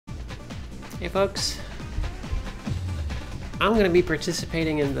Hey folks, I'm going to be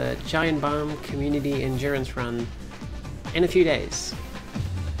participating in the Giant Bomb Community Endurance Run in a few days.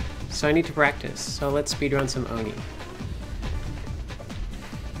 So I need to practice, so let's speedrun some Oni.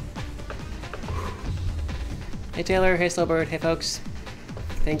 Hey Taylor, hey Slowbird, hey folks.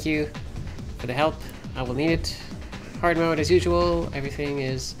 Thank you for the help, I will need it. Hard mode as usual, everything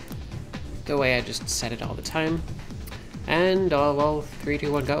is the way I just set it all the time. And, well, 3,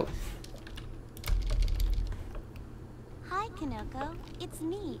 2, 1, go. Hi, Kanoko. It's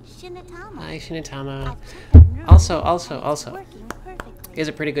me, Shinatama. Hi, Shinatama. Also, is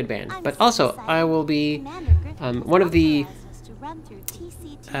a pretty good band. But also, I will be one of the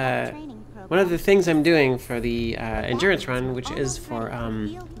things I'm doing for the endurance run, which is for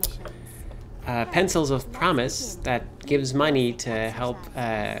Pencils of Promise, that gives money to help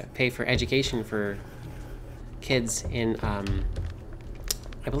pay for education for kids in,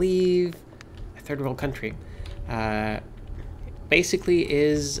 I believe, a third world country. Basically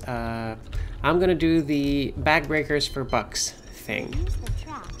is, I'm gonna do the backbreakers for bucks thing.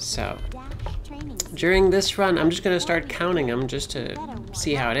 So, during this run, I'm just gonna start counting them just to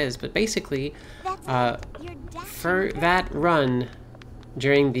see how it is. But basically, for that run,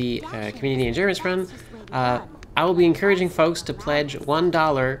 during the community endurance run, I will be encouraging folks to pledge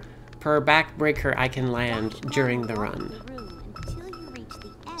 $1 per backbreaker I can land during the run.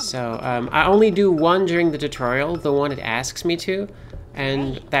 So I only do one during the tutorial, the one it asks me to,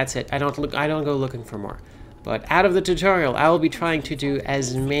 and that's it. I don't go looking for more. But out of the tutorial, I will be trying to do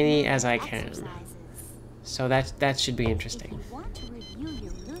as many as I can. So that should be interesting.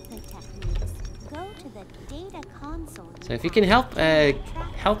 So if you can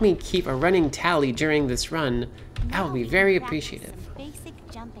help me keep a running tally during this run, I will be very appreciative. Basic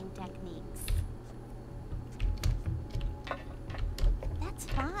jumping techniques. That's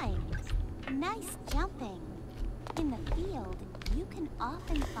fine. Nice jumping. In the field, you can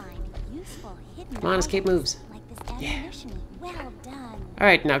often find useful hidden Come on, escape moves. Like this ammunition. Well done.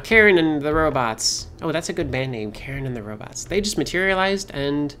 Alright, now Karen and the Robots. Oh, that's a good band name, Karen and the Robots. They just materialized,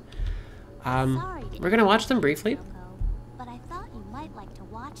 and we're gonna watch them briefly. But I thought you might like to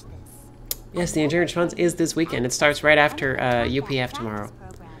watch this. Yes, the endurance run is this weekend. It starts right after UPF tomorrow.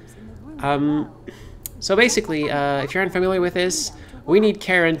 So basically, if you're unfamiliar with this, we need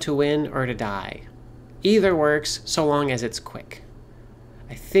Karen to win or to die. Either works, so long as it's quick.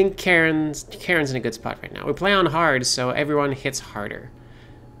 I think Karen's in a good spot right now. We play on hard, so everyone hits harder.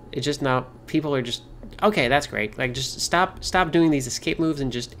 It's just now, people are just, okay, that's great. Like, just stop doing these escape moves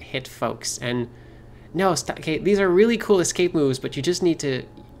and just hit folks. And no, stop, okay, these are really cool escape moves, but you just need to,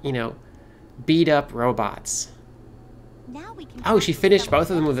 you know, beat up robots. Now we can Oh, she finished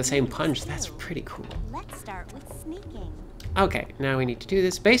both of them with the same punch. That's pretty cool. Let's start with sneaking. Okay, now we need to do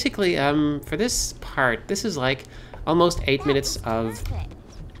this. Basically, for this part, this is like almost 8 minutes of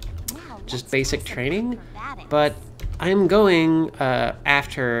just basic training, but I'm going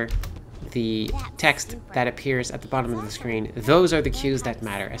after the text that appears at the bottom of the screen. Those are the cues that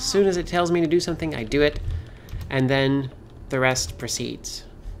matter. As soon as it tells me to do something, I do it, and then the rest proceeds.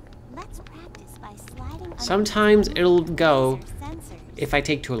 Sometimes it'll go if I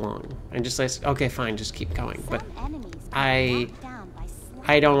take too long, and just like, okay, fine, just keep going. But I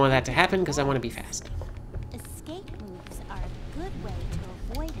don't want that to happen because I want to be fast. Escape moves are a good way to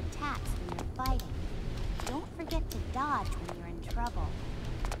avoid attacks when you're fighting. Don't forget to dodge when you're in trouble.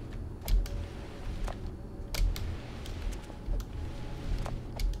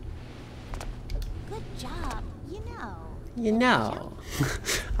 Good job, you know. You know.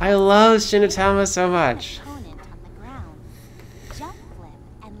 I love Shinatama so much. Opponent on the ground. Jump flip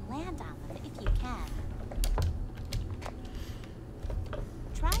and land on them if you can.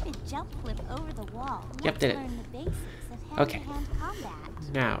 Try to jump flip over the wall. Yep, did it. Learn the basics of Okay. hand-to-hand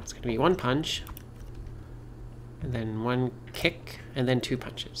combat. Now, it's going to be one punch, and then one kick, and then 2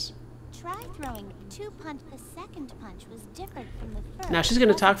 punches. Try throwing 2 punch. The second punch was different from the first. Now, she's going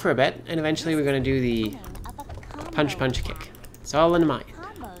to talk for a bit, and eventually we're going to do the punch, punch, kick. It's all in mind.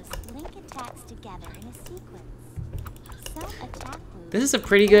 Combos link attacks together in a sequence. Some attack moves. This is a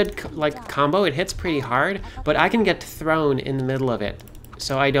pretty good combo. It hits pretty hard, but I can get thrown in the middle of it,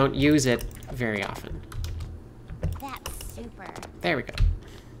 so I don't use it very often. That's super. There we go.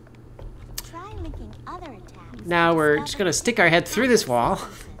 Try linking other attacks. Now we're just going to stick our head through this wall,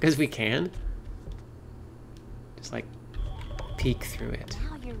 because we can. Just like peek through it.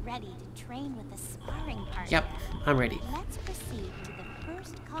 Now you're ready to train with a sparring partner. Yep, I'm ready. Let's proceed to the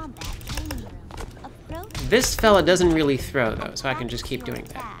first combat training room. Approach. This fella doesn't really throw, though, so I can just keep doing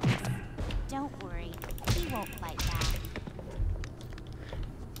that. Don't worry, he won't fight back.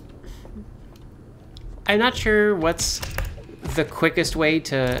 I'm not sure what's the quickest way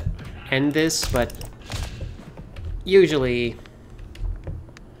to end this, but usually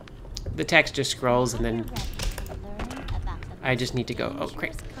the text just scrolls and then I just need to go, oh,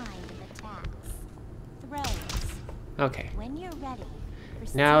 great. Okay.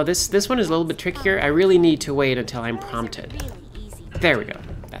 Now this one is a little bit trickier. I really need to wait until I'm prompted. There we go.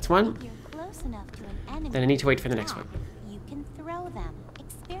 That's one. Then I need to wait for the next one.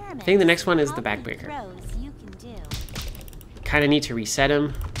 I think the next one is the backbreaker. Kind of need to reset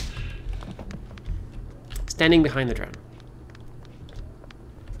him. Standing behind the drone.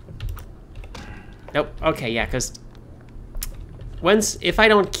 Nope. Okay, yeah, because if I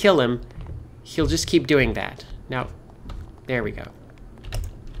don't kill him, he'll just keep doing that. Now, there we go.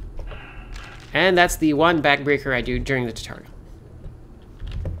 And that's the one backbreaker I do during the tutorial.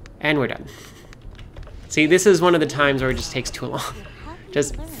 And we're done. See, this is one of the times where it just takes too long.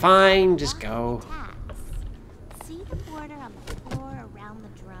 Just fine, just go.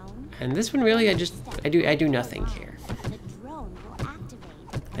 And this one really, I do nothing here.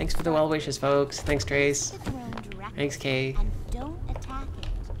 Thanks for the well wishes, folks. Thanks, Trace. Thanks, Kay.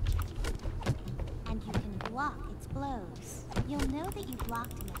 And you can block its blows. You'll know that you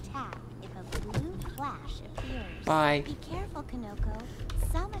blocked an attack if a blue flash appears. Bye. Be careful, Kanoko.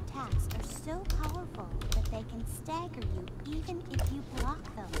 Some attacks are so powerful that they can stagger you even if you block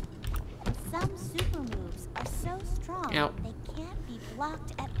them. And some super moves are so strong Ow. they can't be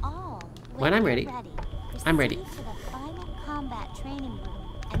blocked at all. When I'm ready, I'm ready. Proceed to the final combat training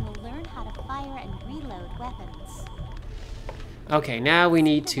room and will learn how to fire and reload weapons. Okay, now we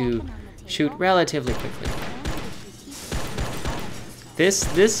need to shoot relatively quickly.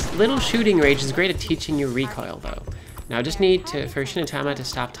 This little shooting range is great at teaching you recoil, though. Now I just need for Shinatama to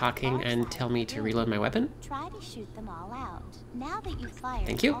stop talking and tell me to reload my weapon. Try to shoot them all out. Now that you've fired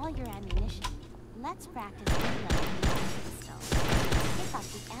Thank you. all your ammunition, let's practice reloading your pistol. Pick up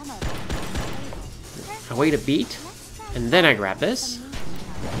the ammo from the table. I wait a beat, and then I grab this.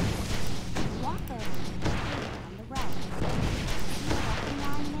 Walk over to the table on the right. See the weapon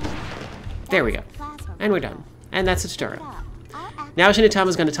line there? There we go. That's a plasma And we're rifle. done. And that's the tutorial. Pick it up. I'll activate Now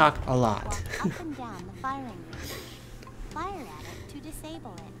Shinatama's going to talk a lot. walk up and down the firing range. Fire at it to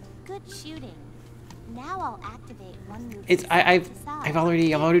disable it. Good shooting. Now I'll activate one move. It's from side I've to side. I've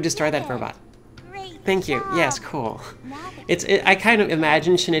already destroyed that for a Good. bot. Great Thank you. job. Yes, cool. Now that I kind of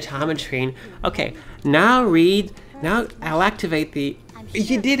imagine Shinatama train. Okay, now read. Now I'll activate the.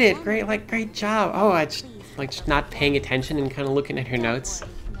 You did it. Great job. Oh, I just just not paying attention and kind of looking at her notes.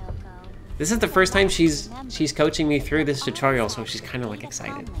 This is the first time she's coaching me through this tutorial, so she's kind of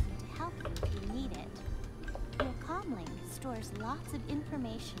excited. Your comlink stores lots of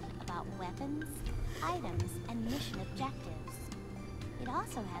information about weapons, items, and mission objectives. It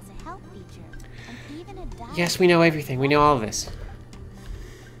also has a help feature and even a dialogue. Yes, we know everything. We know all of this.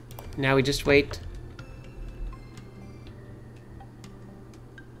 Now we just wait.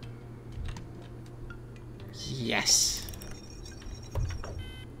 Yes.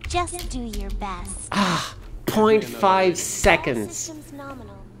 Just do your best. Ah, 0.5 seconds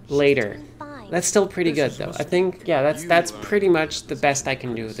later. That's still pretty good, though. I think, yeah, that's pretty much the best I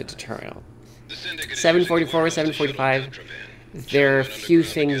can do with the tutorial. 744, 745. There are a few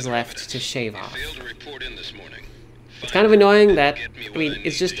things left to shave off. It's kind of annoying that, I mean,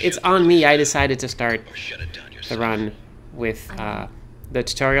 it's on me. I decided to start the run with the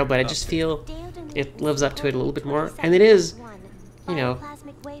tutorial, but I just feel it lives up to it a little bit more. And it is, you know,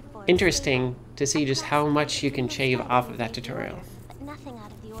 interesting to see just how much you can shave off of that tutorial. Nothing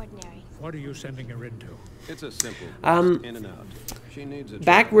out of the ordinary. What are you sending her into? It's a simple in and out. She needs a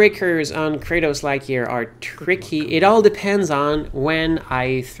Backbreakers on Kratos like here are tricky. It all depends on when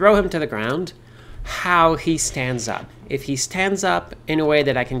I throw him to the ground, how he stands up. If he stands up in a way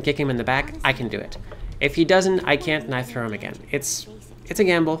that I can kick him in the back, I can do it. If he doesn't, I can't, and I throw him again. It's a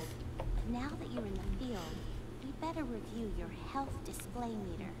gamble. Now that you're in the field, we better review your health display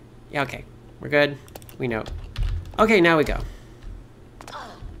meter. Yeah, okay. We're good. We know. Okay, now we go.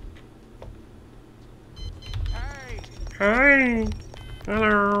 Hi.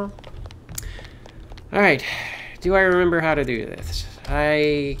 Hello. Alright. Do I remember how to do this?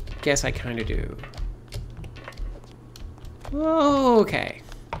 I guess I kind of do. Okay.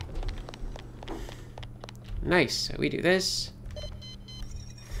 Nice. So we do this.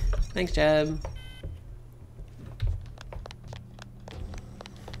 Thanks, Jeb.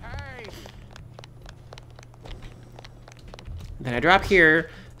 Then I drop here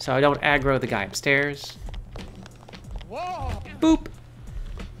so I don't aggro the guy upstairs. Boop.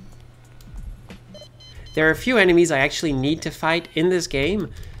 There are a few enemies I actually need to fight in this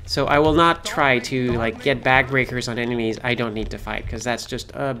game, So I will not try to like get backbreakers on enemies I don't need to fight, because that's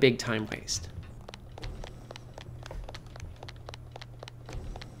just a big time waste.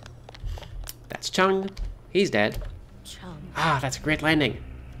 That's Chung. He's dead. Chung. Ah, that's a great landing.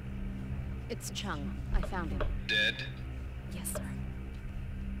 It's Chung. I found him. Dead? Yes, sir.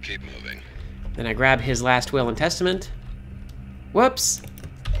 Keep moving. Then I grab his last will and testament. Whoops.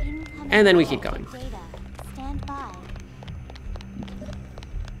 Incoming And then we keep going. data. Stand by.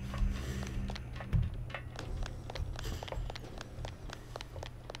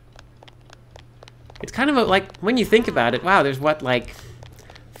 It's kind of like, when you think about it, wow, there's what, like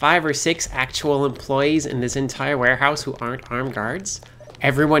 5 or 6 actual employees in this entire warehouse who aren't armed guards?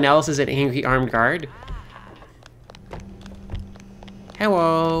 Everyone else is an angry armed guard?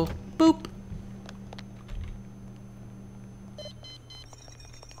 Hello. Boop.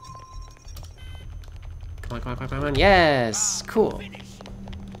 Come on, come on, come on, come on. Yes! Cool.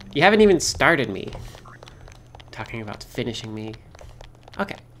 You haven't even started me. Talking about finishing me.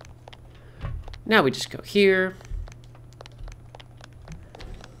 Okay. Now we just go here.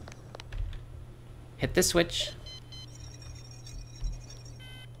 Hit this switch.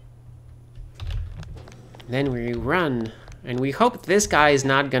 Then we run. And we hope this guy is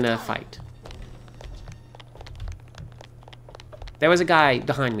not gonna fight. There was a guy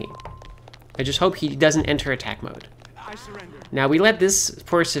behind me. I just hope he doesn't enter attack mode. Now we let this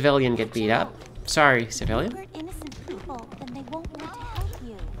poor civilian get beat up. Sorry, civilian. Hurt innocent people, then they won't want to help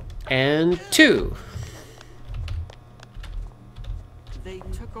you. And 2. They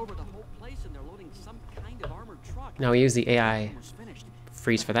took over the whole place and they're loading some kind of armored truck. Now we use the AI Almost finished.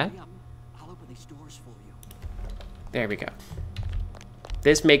 freeze for that. Hurry up. I'll open these doors for you. There we go.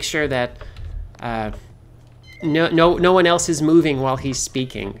 This makes sure that no one else is moving while he's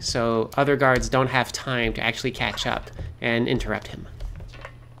speaking, so other guards don't have time to actually catch up and interrupt him.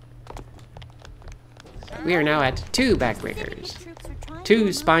 We are now at 2 backbreakers. Troops are trying 2 to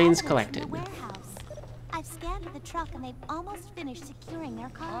remove spines evidence collected. from the warehouse. I've scanned the truck and they've almost finished securing their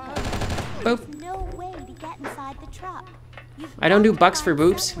cargo. Boop. There's no way to get inside the truck. You've I don't do got to bucks for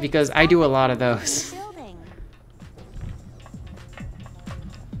find boops some way because to I do a stop lot of them from those. the building.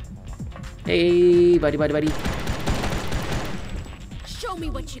 Hey, buddy, buddy, buddy. Show me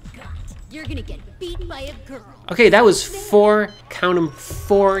what you got. You're gonna get beat by a girl. Okay, that was 4, count 'em,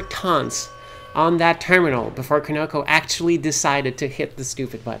 4 taunts on that terminal before Konoko actually decided to hit the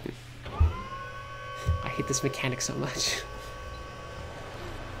stupid button. I hate this mechanic so much.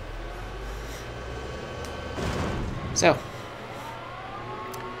 So,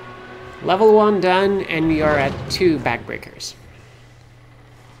 level 1 done, and we are at 2 backbreakers.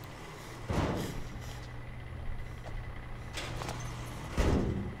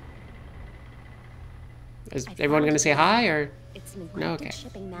 Is everyone going to say hi, or? It's an No, encrypted okay.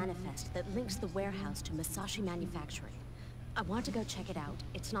 shipping manifest that links the warehouse to Masashi Manufacturing. I want to go check it out.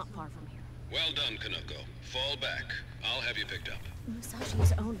 It's not far from here. Well done, Konoko. Fall back. I'll have you picked up. Musashi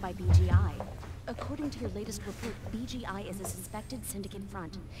is owned by BGI. According to your latest report, BGI is a suspected syndicate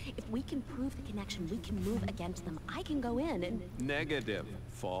front. If we can prove the connection, we can move against them. I can go in and... Negative.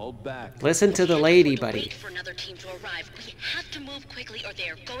 Fall back. Listen to the lady, buddy. Wait for another team to arrive. We have to move quickly or they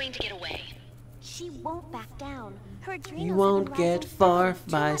are going to get away. She won't back down. Her adrenals You have won't been get rising far steadily.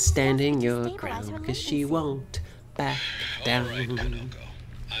 Too by much standing stress to your stabilize ground, her 'cause she malignancy. won't back All down. right, Konoko.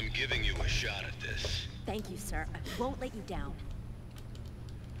 I'm giving you a shot at this. Thank you, sir. I won't let you down.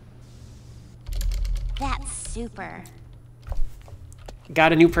 That's super.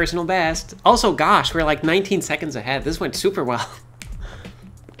 Got a new personal best. Also, gosh, we're like 19 seconds ahead. This went super well.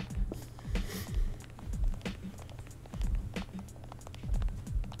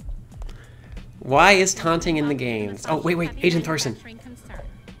 Why is taunting in the games? Oh, wait, Agent Thorson.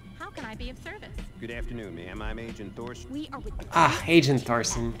 How can I be of service? Good afternoon, ma'am. I'm Agent Thorson. We are with the Ah, Agent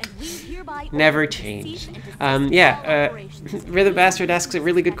Thorson. and we hereby Never order to change. cease and desist all Yeah, operations. Rhythm Bastard asks a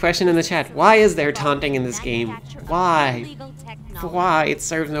really good question in the chat. Why is there taunting in this game? Why? Illegal technology. Why? It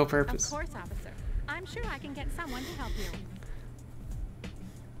serves no Of purpose. course, officer. I'm sure I can get someone to help you.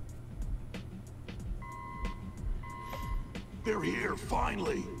 They're here,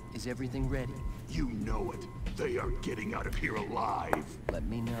 finally! Is everything ready? You know it. They are getting out of here alive. Let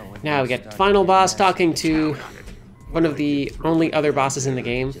me know. when Now we things get start final getting boss messy. talking to one of the only other bosses in the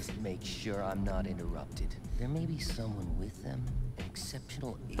game. Just make sure I'm not interrupted. There may be someone with them. An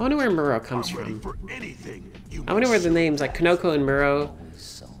exceptional. I wonder where Muro comes I'm ready from. for anything. You I wonder where the must names like Konoko and Muro Always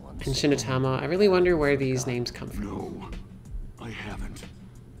someone. and Shinatama. I really wonder where these names come from. No, I haven't.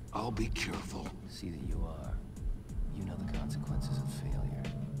 I'll be careful. See that you are. You know the consequences of failure.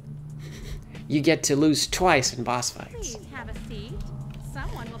 You get to lose twice in boss fights. Please have a seat.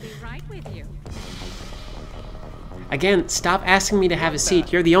 Someone will be right with you. Again, stop asking me to have a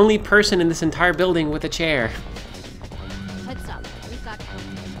seat. You're the only person in this entire building with a chair. Heads up. We've got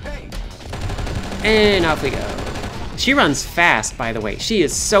And off we go. She runs fast, by the way. She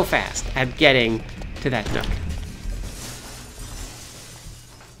is so fast at getting to that nook.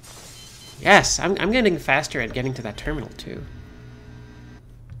 Yes, I'm getting faster at getting to that terminal, too.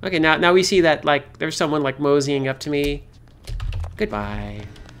 Okay, now we see that, like, there's someone, like, moseying up to me. Goodbye.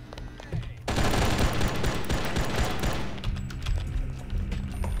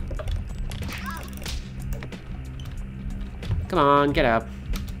 Come on, get up.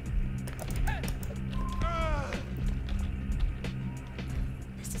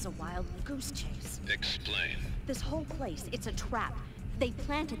 This is a wild goose chase. Explain. This whole place, it's a trap. They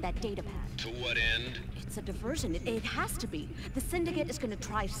planted that data pad. To what end? It's a diversion. It has to be. The Syndicate is going to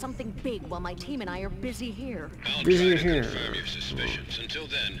try something big while my team and I are busy here. I'll try to confirm your suspicions. Until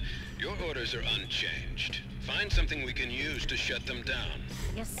then, your orders are unchanged. Find something we can use to shut them down.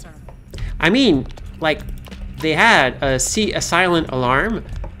 Yes, sir. I mean, like, they had a silent alarm.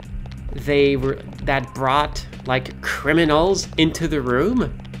 That brought, like, criminals into the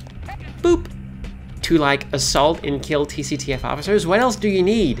room. Boop. To, like, assault and kill TCTF officers. What else do you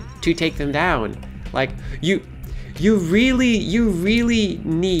need to take them down? Like, you really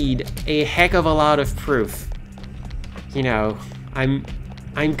need a heck of a lot of proof. You know, I'm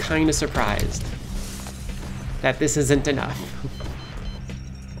kind of surprised that this isn't enough.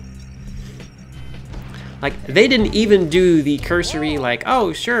 Like, they didn't even do the cursory, like,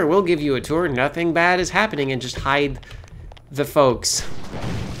 oh, sure, we'll give you a tour, nothing bad is happening, and just hide the folks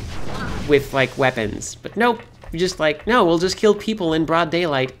with, like, weapons. But nope, just like, no, we'll just kill people in broad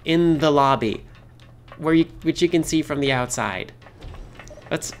daylight in the lobby, which you can see from the outside.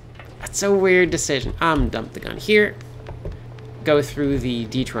 That's a weird decision. Dump the gun here. Go through the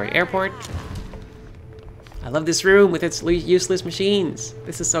Detroit airport. I love this room with its useless machines.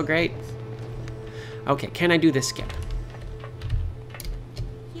 This is so great. Okay, can I do this skip?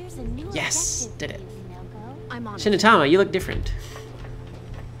 Here's a new Yes, objective did it. for you, Minoko. I'm on it. Shinatama, you look different.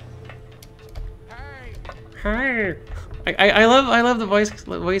 Hi. I love the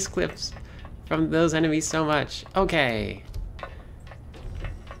voice clips from those enemies so much. Okay.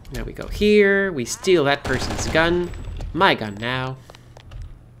 Now we go here. We steal that person's gun. My gun now.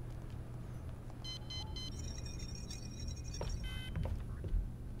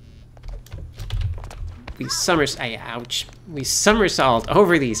 We ouch. We somersault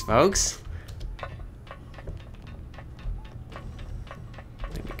over these folks. Then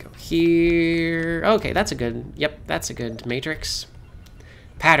we go here. Okay, that's a good, yep, that's a good matrix.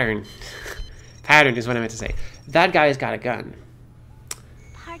 Pattern. Pattern is what I meant to say. That guy's got a gun.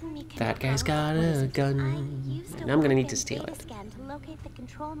 Pardon me, That Minoko. guy's got a gun. I used a And I'm gonna need to weapon steal data it. scan to locate the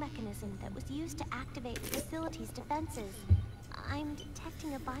control mechanism that was used to activate the facility's defenses. I'm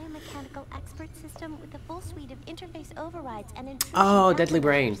detecting a biomechanical expert system with a full suite of interface overrides and intrusion Oh, Deadly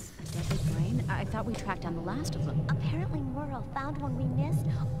Brain. countermeasures. Deadly Brain? I thought we tracked down the last of them. Apparently Murrow found one we missed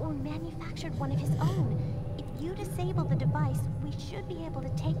or manufactured one of his own. If you disable the device, we should be able to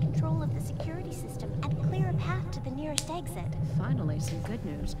take control of the security system and clear a path to the nearest exit. Finally, some good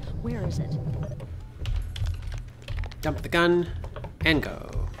news. Where is it? Dump the gun and go.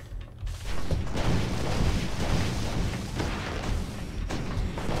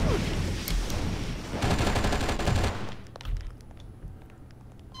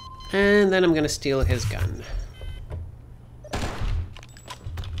 And then I'm gonna steal his gun.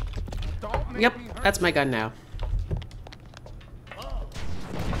 Yep, that's my gun now.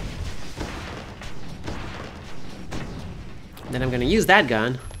 Then I'm gonna use that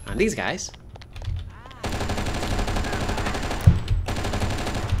gun on these guys.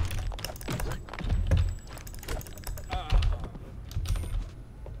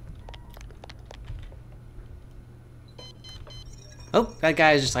 Oh, that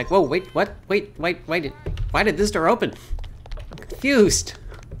guy is just like, whoa, wait, what? Wait, why did this door open? I'm confused.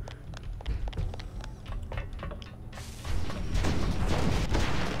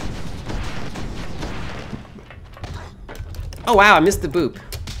 Oh wow, I missed the boop.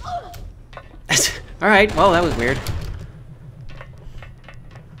 Alright, well that was weird.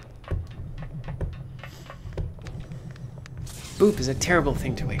 Boop is a terrible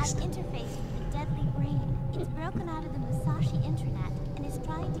thing to waste. I've interfaced with the Deadly Brain. It's broken out of the Musashi intranet and is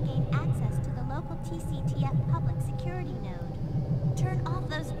trying to gain access to the local TCTF public security node. Turn off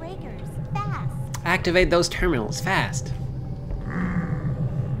those breakers, fast! Activate those terminals, fast.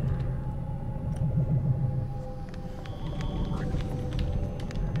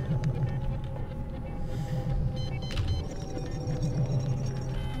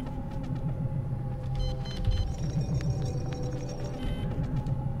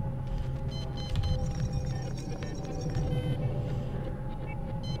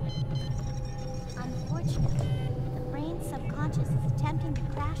 attempting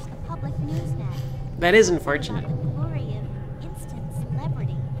to crash the public news net. That is unfortunate. About the glory of instant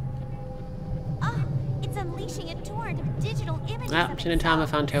celebrity. Oh, it's unleashing a torrent of digital images. Ah, Shinatama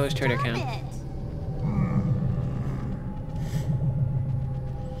found Taylor's Twitter account. Stop it.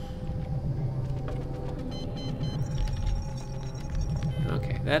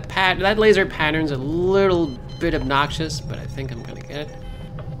 Okay, that laser pattern's a little bit obnoxious, but I think I'm gonna get it.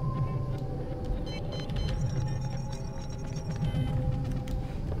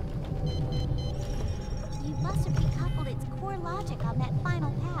 You must have decoupled its core logic on that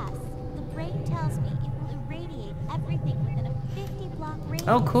final pass. The brain tells me it will irradiate everything within a 50-block radius.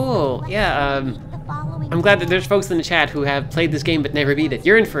 Oh, cool. Yeah, I'm glad that there's folks in the chat who have played this game but never beat it.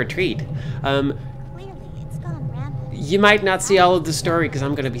 You're in for a treat. You might not see all of the story because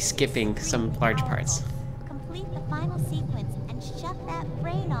I'm going to be skipping some large parts. Complete the final sequence and shut that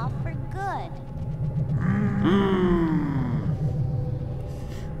brain off for good.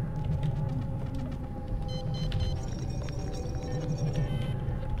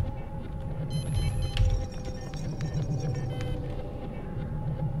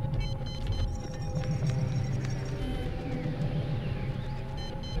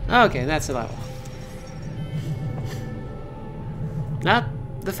 Okay, that's a level. Not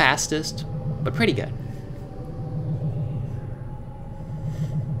the fastest, but pretty good.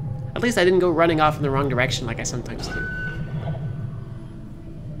 At least I didn't go running off in the wrong direction like I sometimes do.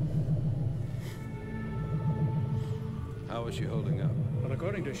 How is she holding up? Well,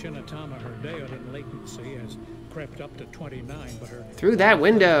 according to Shinatama, her data latency has crept up to 29, but her... Through that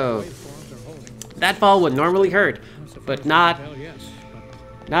window! That fall would normally hurt, but not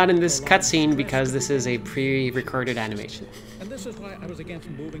in this cutscene because this is a pre-recorded animation. And this is why I was against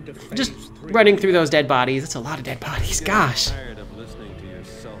moving to phase Just 3. running through those dead bodies. That's a lot of dead bodies. Gosh. Tired of listening to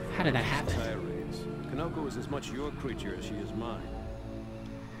yourself. How did that happen? Tirades. Kanoko is as much your creature as she is mine.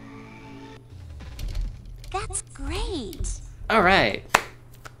 That's great. All right.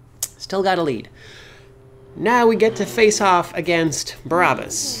 Still got a lead. Now we get to face off against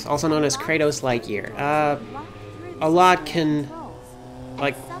Barabbas, also known as Kratos Lightyear. A lot can...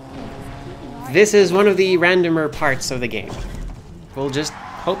 like... This is one of the randomer parts of the game. We'll just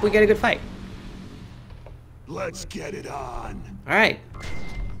hope we get a good fight. Let's get it on. All right.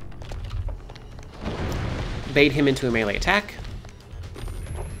 Bait him into a melee attack.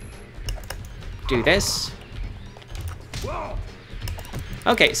 Do this.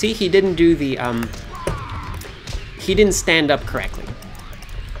 Okay, see, he didn't do the, he didn't stand up correctly.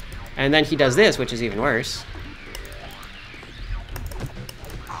 And then he does this, which is even worse.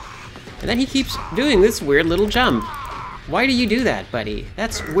 And then he keeps doing this weird little jump. Why do you do that, buddy?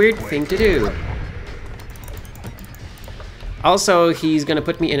 That's a weird thing to do. Also, he's gonna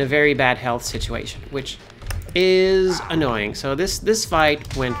put me in a very bad health situation, which is annoying. So this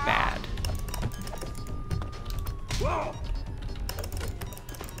fight went bad.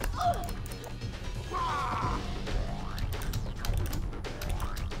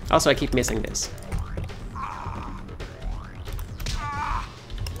 Also, I keep missing this.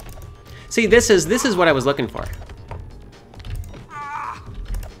 See, this is what I was looking for.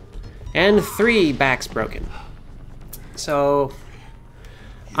 And 3 backs broken. So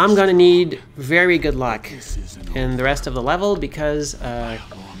I'm gonna need very good luck in the rest of the level because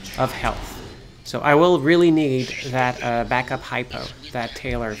of health. So I will really need that backup hypo that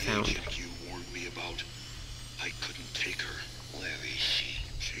Taylor found. You warned me about. I couldn't take her. Where is she?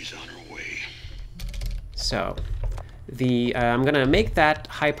 She's on her way. So I'm gonna make that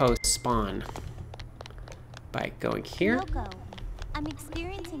hypo spawn by going here. Loco, I'm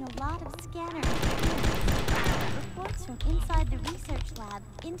experiencing a lot of scanner. Reports from inside the research lab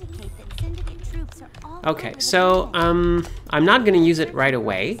indicate that Syndicate troops are all Okay, over the so planet. I'm not gonna use it right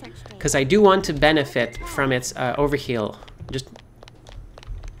away because I do want to benefit from its overheal. Just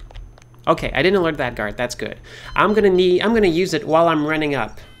okay, I didn't alert that guard. That's good. I'm gonna use it while I'm running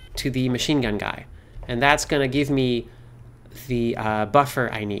up to the machine gun guy, and that's gonna give me the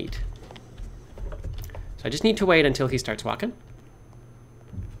buffer I need. So I just need to wait until he starts walking.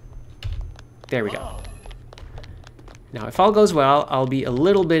 There we go. Now, if all goes well, I'll be a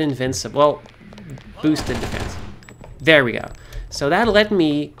little bit invincible. Well, boosted defense. There we go. So that'll let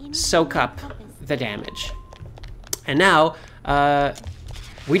me soak up the damage. And now,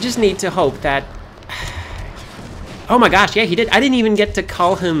 we just need to hope that... Oh my gosh, yeah, he did. I didn't even get to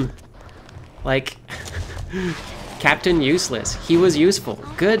call him, like, Captain Useless. He was useful.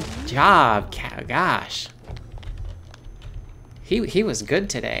 Good job, gosh. He was good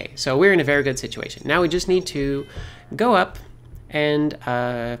today. So we're in a very good situation. Now we just need to go up and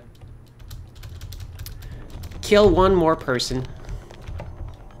kill one more person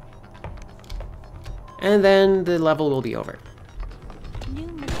And then the level will be over.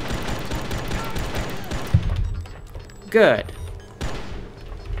 Good.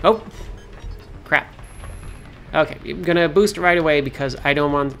 Oh. Crap. Okay, I'm gonna boost right away because I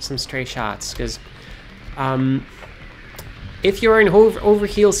don't want some stray shots. Because if you're in an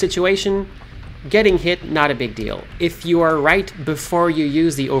overheal situation, getting hit, not a big deal. If you are right before you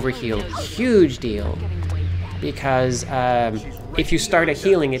use the overheal, huge deal. Because if you start a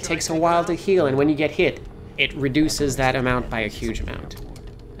healing, it takes a while to heal, and when you get hit, it reduces that amount by a huge amount.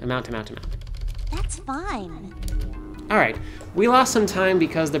 Amount. That's fine. Alright, we lost some time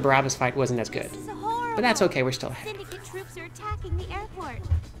because the Barabbas fight wasn't as good. But that's okay, we're still ahead. Syndicate troops are attacking the airport.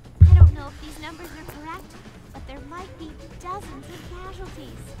 I don't know if these numbers are correct, but there might be dozens of casualties.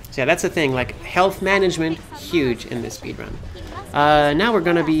 So yeah, that's the thing, like, health management, huge in this speedrun. Now we're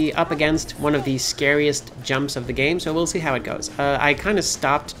gonna be up against one of the scariest jumps of the game, so we'll see how it goes. I kind of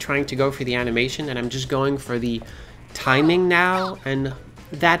stopped trying to go for the animation, and I'm just going for the timing now, and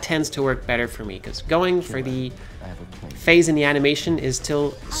that tends to work better for me, because going for the phase in the animation is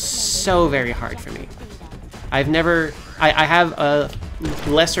still so very hard for me. I have a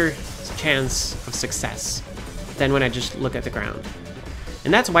lesser chance of success than when I just look at the ground.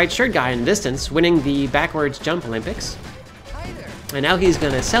 And that's White Shirt Guy in the distance, winning the backwards jump Olympics. And now he's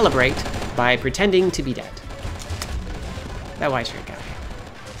gonna celebrate by pretending to be dead. That White Shirt Guy.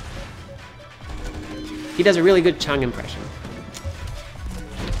 He does a really good Chung impression.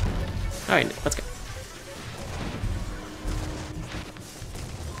 Alright, let's go.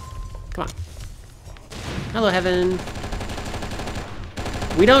 Come on. Hello, Heaven.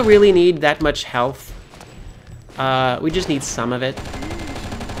 We don't really need that much health. We just need some of it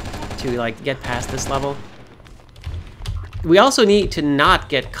to, like, get past this level. We also need to not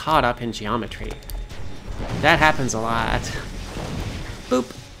get caught up in geometry. That happens a lot.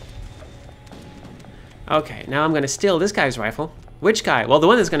 Boop. Okay, now I'm gonna steal this guy's rifle. Which guy? Well, the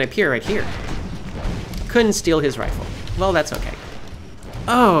one that's gonna appear right here. Couldn't steal his rifle. Well, that's okay.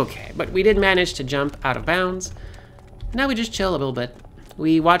 Okay, but we did manage to jump out of bounds. Now we just chill a little bit.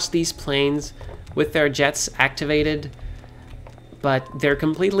 We watch these planes with their jets activated, but they're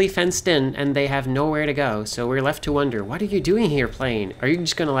completely fenced in and they have nowhere to go. So we're left to wonder, what are you doing here, plane? Are you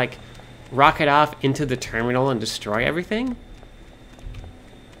just gonna, like, rocket off into the terminal and destroy everything?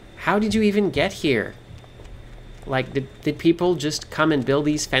 How did you even get here? Like, did people just come and build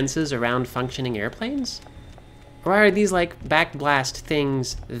these fences around functioning airplanes? Or are these, like, backblast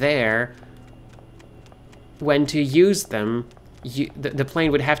things there when to use them, the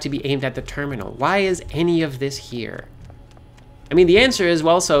plane would have to be aimed at the terminal? Why is any of this here? I mean, the answer is,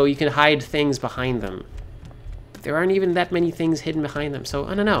 well, so you can hide things behind them. But there aren't even that many things hidden behind them, so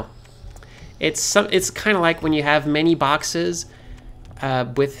I don't know. It's kind of like when you have many boxes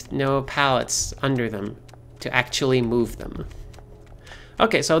with no pallets under them to actually move them.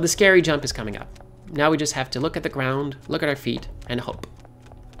 Okay, so the scary jump is coming up. Now we just have to look at the ground, look at our feet, and hope.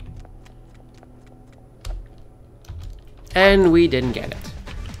 And we didn't get it.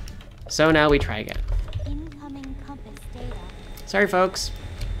 So now we try again. Incoming compass data. Sorry, folks.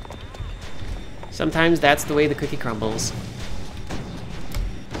 Sometimes that's the way the cookie crumbles.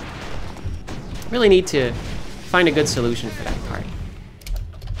 Really need to find a good solution for that part.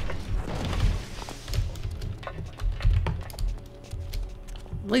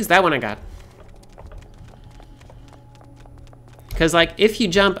 At least that one I got. Because, like, if you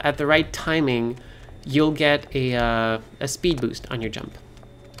jump at the right timing, you'll get a speed boost on your jump.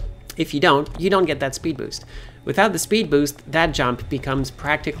 If you don't get that speed boost. Without the speed boost, that jump becomes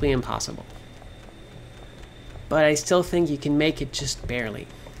practically impossible. But I still think you can make it just barely.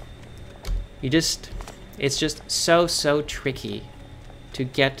 It's just so tricky to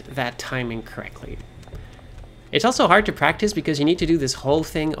get that timing correctly. It's also hard to practice because you need to do this whole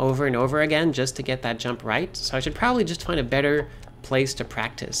thing over and over again just to get that jump right. So I should probably just find a better place to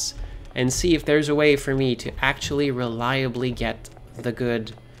practice and see if there's a way for me to actually reliably get the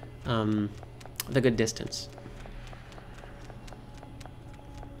good distance.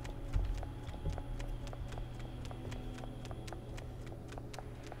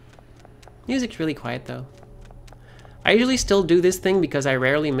 Music's really quiet though. I usually still do this thing because I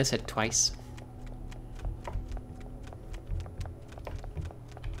rarely miss it twice.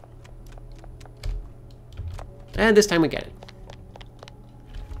 And this time we get it.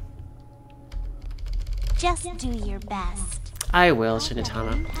 Just do your best. I will,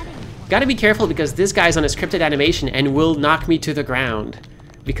 Shinatama. Gotta be careful because this guy's on a scripted animation and will knock me to the ground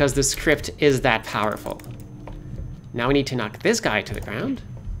because the script is that powerful. Now we need to knock this guy to the ground.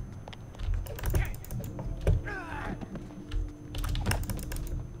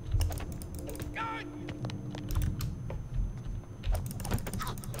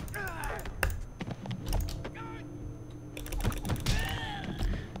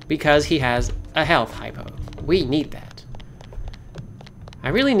 because he has a health hypo. We need that. I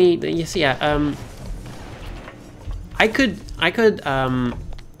really need, you see, I could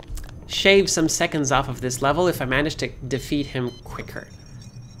shave some seconds off of this level if I managed to defeat him quicker.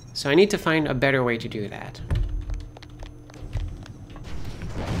 So I need to find a better way to do that.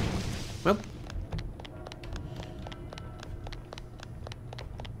 Well.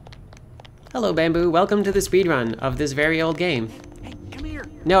 Hello, Bamboo. Welcome to the speedrun of this very old game. Hey, come here.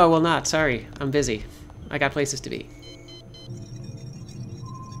 No, I will not. Sorry. I'm busy. I got places to be.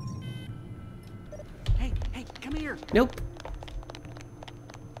 Hey, come here. Nope.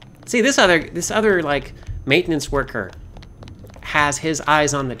 See, this other like maintenance worker has his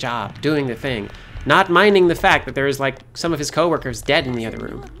eyes on the job, doing the thing, not minding the fact that there's like some of his coworkers dead in the other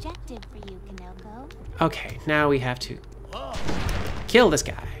room. Objective for you, Kanoko. Okay, now we have to kill this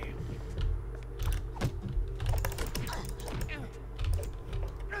guy.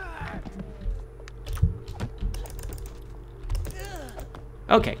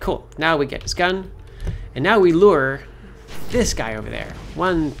 Okay, cool. Now we get his gun, and now we lure this guy over there.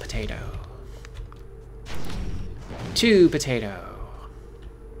 1 potato. 2 potato.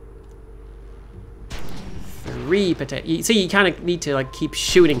 3 potato. See, you kind of need to like keep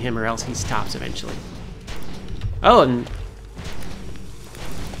shooting him or else he stops eventually. Oh, and...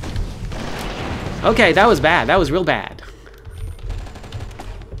 Okay, that was bad. That was real bad.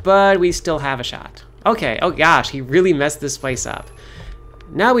 But we still have a shot. Okay, oh gosh, he really messed this place up.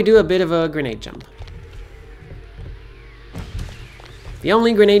 Now we do a bit of a grenade jump. The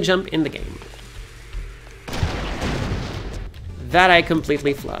only grenade jump in the game. That I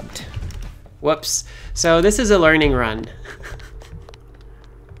completely flubbed. Whoops. So this is a learning run.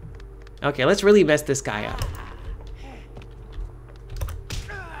 Okay, let's really mess this guy up.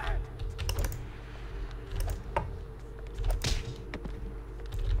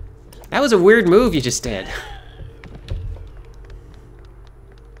 That was a weird move you just did.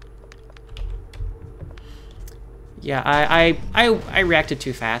 Yeah, I reacted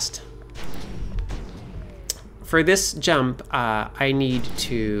too fast. For this jump, I need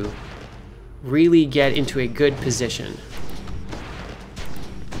to really get into a good position.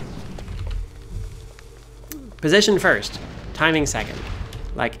 Position first, timing second.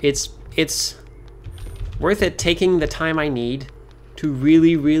 Like, it's worth it taking the time I need to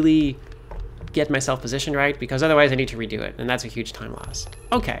really get myself positioned right, because otherwise I need to redo it, and that's a huge time loss.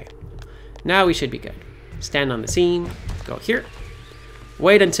 Okay, now we should be good. Stand on the scene, go here.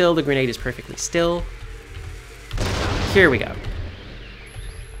 Wait until the grenade is perfectly still. Here we go.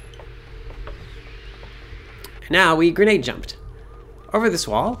 Now we grenade jumped over this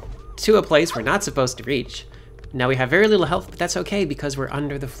wall to a place we're not supposed to reach. Now we have very little health, but that's okay because we're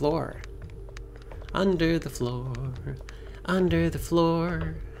under the floor. Under the floor, under the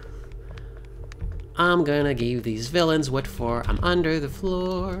floor. I'm gonna give these villains what for. I'm under the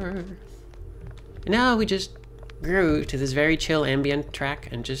floor. And now we just grew to this very chill ambient track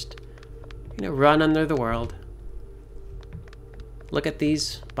and just, you know, run under the world. Look at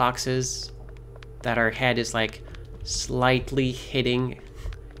these boxes that our head is like slightly hitting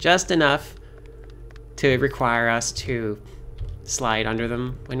just enough to require us to slide under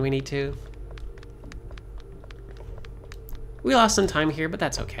them when we need to. We lost some time here, but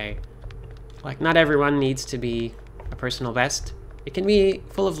that's okay. Like, not everyone needs to be a personal best. It can be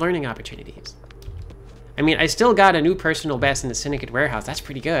full of learning opportunities. I mean, I still got a new personal best in the Syndicate warehouse. That's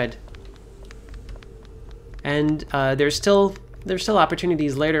pretty good. And there's still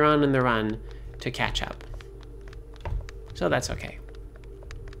opportunities later on in the run to catch up. So that's okay.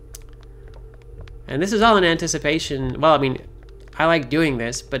 And this is all in anticipation. Well, I mean, I like doing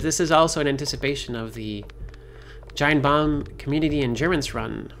this, but this is also in anticipation of the Giant Bomb Community Endurance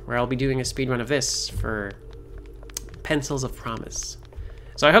Run, where I'll be doing a speedrun of this for Pencils of Promise.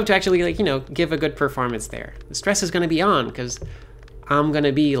 So I hope to actually, like, you know, give a good performance there. The stress is going to be on because I'm going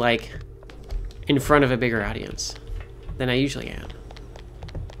to be, like, in front of a bigger audience than I usually am.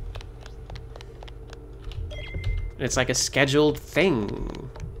 And it's like a scheduled thing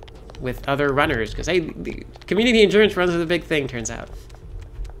with other runners because, hey, the community endurance runs are the big thing, turns out.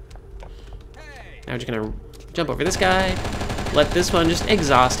 Now we're just going to jump over this guy, let this one just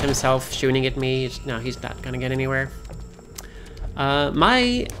exhaust himself shooting at me. No, he's not going to get anywhere.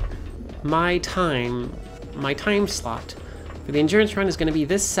 My time slot for the endurance run is going to be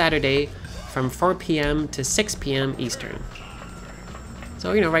this Saturday from 4 p.m. to 6 p.m. Eastern.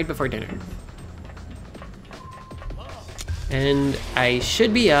 So, you know, right before dinner. And I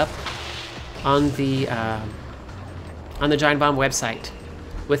should be up on the Giant Bomb website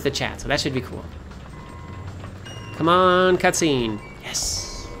with the chat, so that should be cool. Come on, cutscene.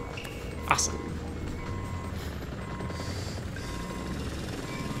 Yes. Awesome.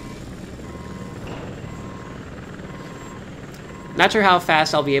 Not sure how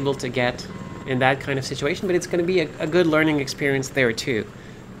fast I'll be able to get in that kind of situation, but it's going to be a good learning experience there too,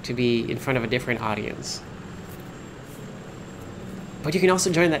 to be in front of a different audience. But you can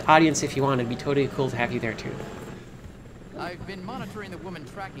also join that audience if you want. It'd be totally cool to have you there too. I've been monitoring the woman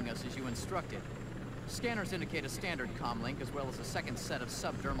tracking us as you instructed. Scanners indicate a standard comlink as well as a second set of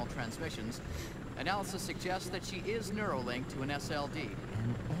subdermal transmissions. Analysis suggests that she is neurolinked to an SLD.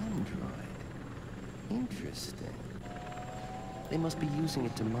 An android. Interesting. They must be using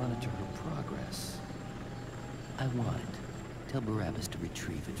it to monitor her progress. I want it. Tell Barabbas to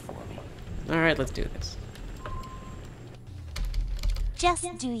retrieve it for me. Alright, let's do this.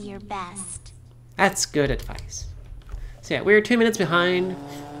 Just do your best. That's good advice. So yeah, we're 2 minutes behind,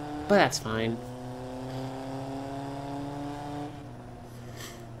 but that's fine.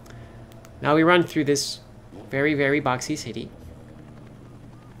 Now we run through this very, very boxy city.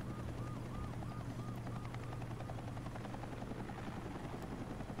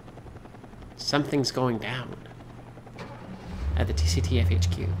 Something's going down at the TCTF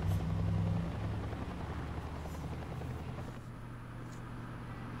HQ.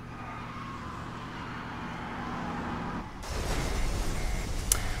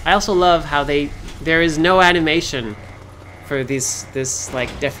 I also love how there is no animation for this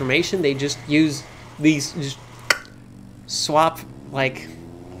like deformation. They just use these, just swap like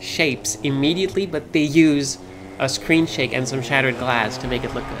shapes immediately, but they use a screen shake and some shattered glass to make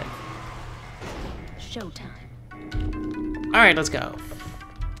it look good. Showtime. Alright, let's go.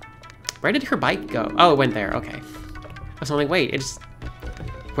 Where did her bike go? Oh, it went there, okay. I was like, wait,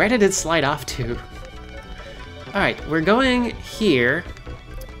 where did it slide off to? Alright, we're going here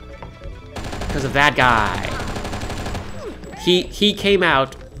because of that guy. He came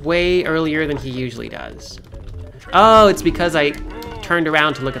out way earlier than he usually does. Oh, it's because I turned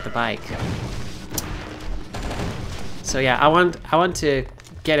around to look at the bike. So yeah, I want to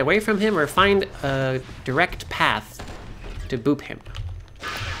get away from him or find a direct path to boop him,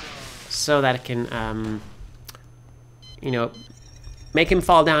 so that it can, you know, make him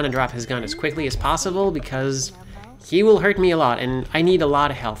fall down and drop his gun as quickly as possible, because he will hurt me a lot, and I need a lot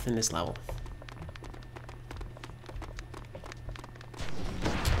of health in this level.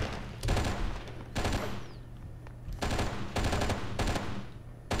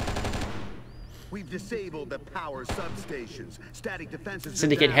 We've disabled the power substations. Static defenses.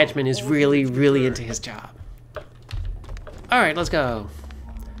 Syndicate Hedgeman is really, really into his job. Alright, let's go.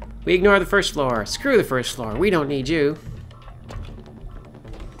 We ignore the first floor. Screw the first floor. We don't need you.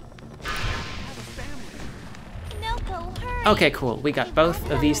 Noko, hurry. Okay, cool. We got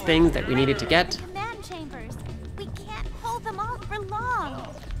both of these things that we needed to get. Command chambers. We can't hold them off for long.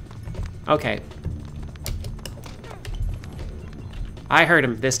 Okay. I heard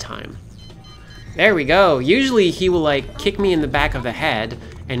him this time. There we go. Usually he will like kick me in the back of the head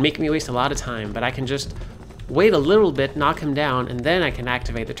and make me waste a lot of time, but I can just wait a little bit, knock him down, and then I can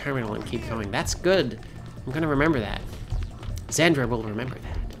activate the terminal and keep going. That's good. I'm gonna remember that. Xandra will remember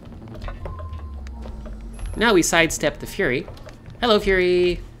that. Now we sidestep the Fury. Hello,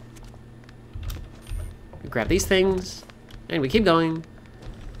 Fury. We grab these things, and we keep going.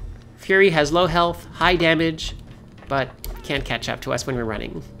 Fury has low health, high damage, but can't catch up to us when we're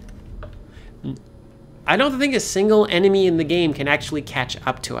running. I don't think a single enemy in the game can actually catch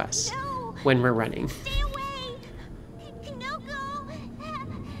up to us when we're running. Stay away. Noko,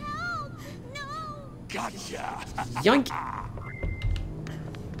 help. No. Gotcha. Yoink.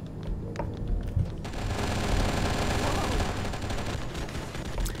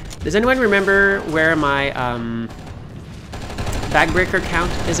 Does anyone remember where my backbreaker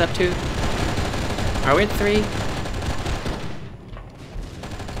count is up to? Are we at 3?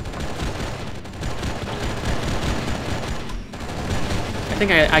 I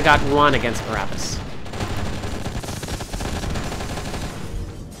think I got 1 against Barabbas.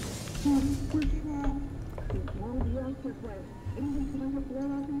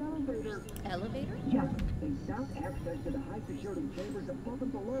 Elevator?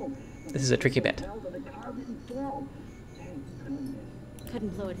 This is a tricky bit. Couldn't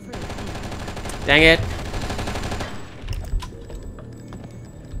blow it free. Dang it.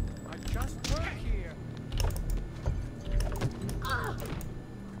 I just work here.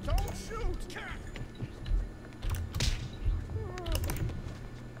 Don't shoot, cat.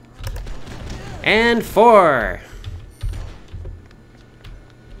 And 4.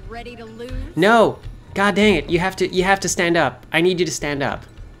 Ready to lose? No. God dang it. You have to stand up. I need you to stand up.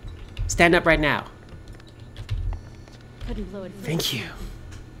 Stand up right now. Couldn't blow it free. Thank you.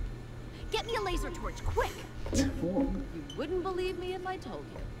 laser torch, quick! You wouldn't believe me if I told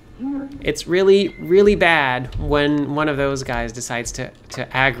you. It's really, really bad when one of those guys decides to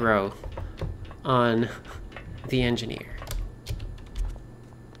aggro on the engineer.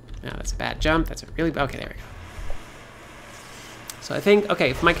 Now that's a bad jump. That's a really okay. There we go. So I think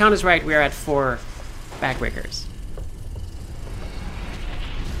if my count is right, we are at 4 backbreakers.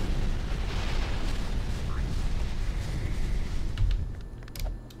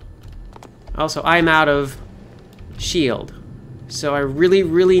 Also, I'm out of shield, so I really,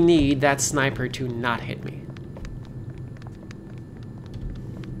 really need that sniper to not hit me.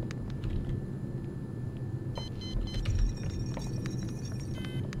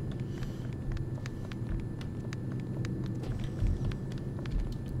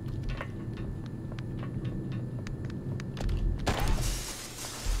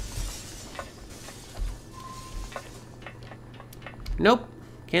 Nope,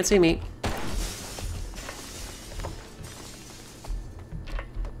 can't see me.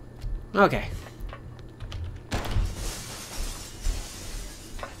 Okay.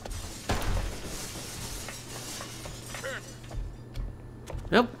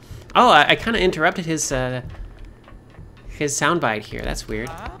 Nope. Oh, I kind of interrupted his soundbite here. That's weird.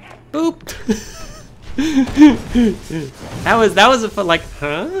 Boop. that was a fun, like,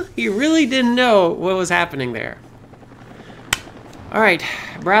 huh? He really didn't know what was happening there. All right,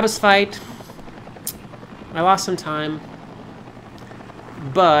 Barabbas fight. I lost some time,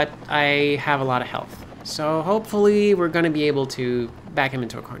 but I have a lot of health. So hopefully we're gonna be able to back him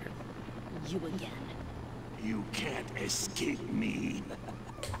into a corner. You again. You can't escape me.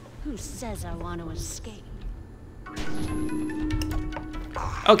 Who says I want to escape?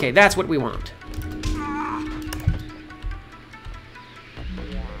 Okay, that's what we want.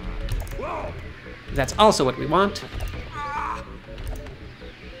 That's also what we want.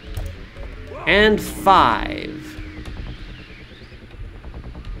 And 5.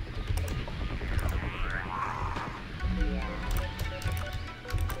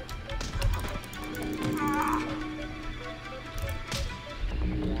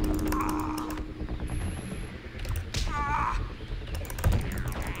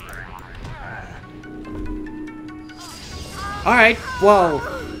 All right, whoa.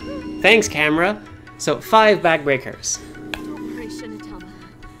 Thanks, camera. So 5 backbreakers.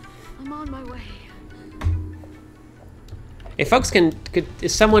 I'm on my way. If folks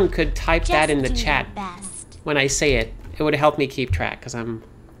if someone could type that in the chat when I say it, it would help me keep track, because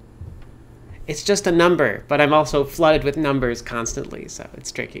it's just a number, but I'm also flooded with numbers constantly, so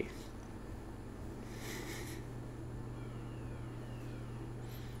it's tricky.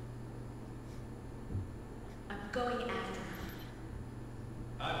 I'm going after.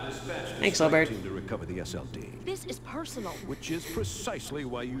 I've dispatched Thanks, a strike Albert. team to recover the SLD. This is personal. Which is precisely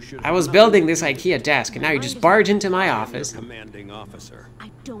why you should. I was building this IKEA desk, and now you just barge into my office. Commanding officer.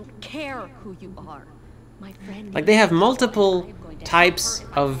 I don't care who you are. My friend. Like, they have multiple types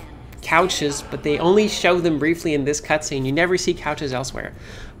of couches, but they only show them briefly in this cutscene. You never see couches elsewhere.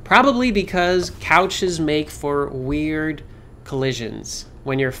 Probably because couches make for weird collisions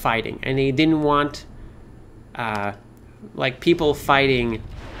when you're fighting, and they didn't want like people fighting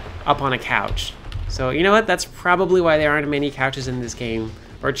up on a couch. So you know what? That's probably why there aren't many couches in this game,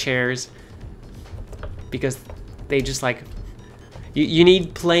 or chairs, because they just like you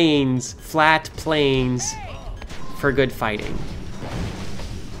need planes, flat planes, for good fighting.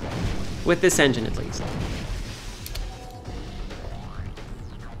 With this engine, at least.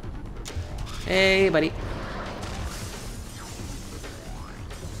 Hey, buddy.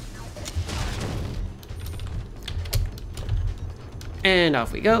 And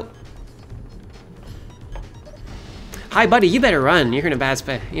off we go. Hi, buddy. You better run. You're in a bad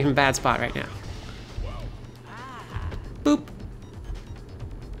spot. You're in a bad spot right now. Boop.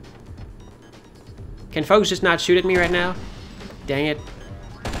 Can folks just not shoot at me right now? Dang it.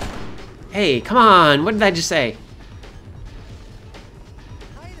 Hey, come on. What did I just say?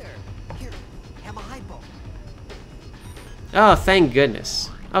 Hi there. Here, have a hypo. Oh, thank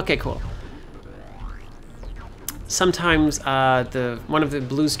goodness. Okay, cool. Sometimes one of the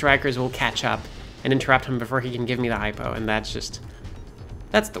blue strikers will catch up and interrupt him before he can give me the hypo, and that's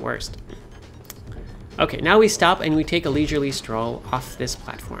the worst. Okay, now we stop and we take a leisurely stroll off this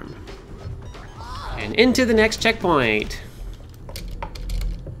platform. And into the next checkpoint.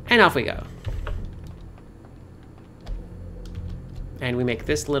 And off we go. And we make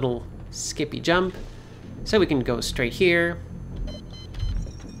this little skippy jump, so we can go straight here.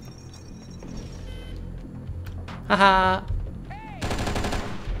 Haha.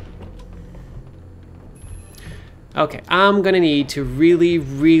 Okay, I'm gonna need to really,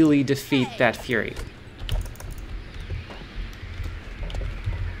 really defeat that Fury.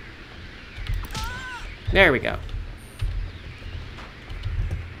 There we go.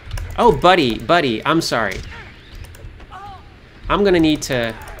 Oh, buddy, I'm sorry. I'm gonna need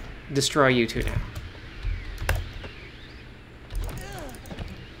to destroy you two now.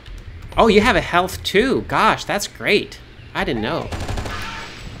 Oh, you have a health too. Gosh, that's great. I didn't know.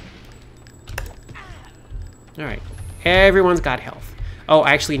 Alright. Everyone's got health. Oh,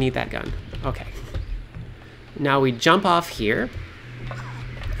 I actually need that gun. Okay. Now we jump off here.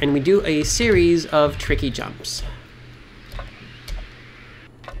 And we do a series of tricky jumps.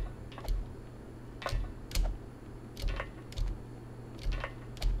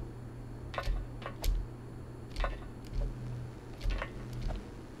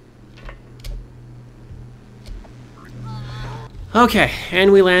 Okay,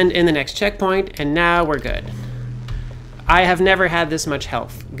 and we land in the next checkpoint, and now we're good. I have never had this much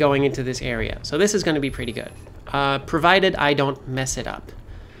health going into this area, so this is going to be pretty good. Provided I don't mess it up.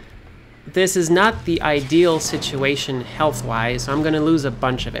 This is not the ideal situation health-wise, so I'm going to lose a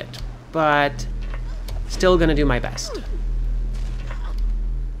bunch of it, but still going to do my best.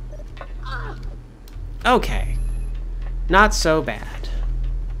 Okay, not so bad.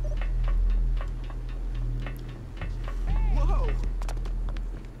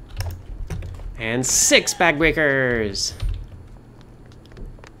 And 6 backbreakers.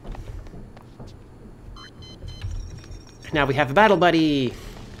 Now we have a battle buddy.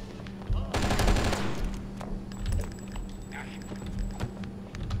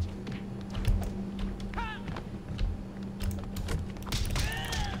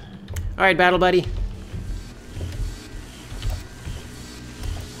 All right, battle buddy.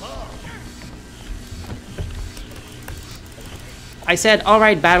 I said, all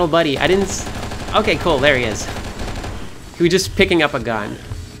right, battle buddy. I didn't... Okay, cool, there he is. He was just picking up a gun.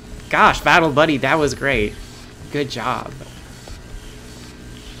 Gosh, battle buddy, that was great. Good job.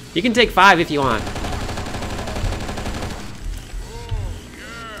 You can take 5 if you want.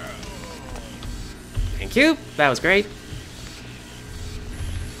 Thank you, that was great.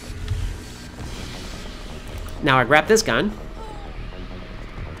 Now I grab this gun.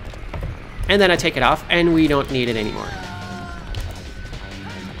 And then I take it off, and we don't need it anymore.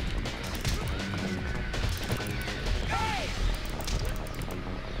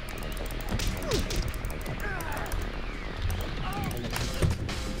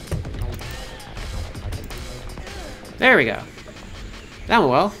 There we go. That went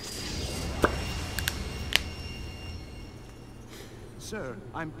well. Sir,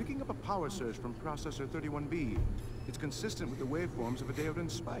 I'm picking up a power surge from processor 31B. It's consistent with the waveforms of a Deodan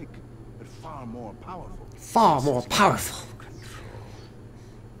spike, but far more powerful. Far more powerful.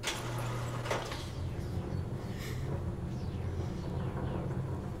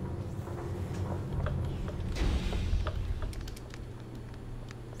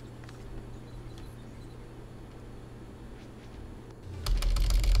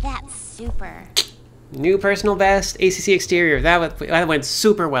 That's super. New personal best, ACC exterior. That went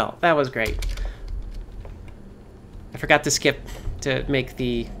super well. That was great. I forgot to skip to make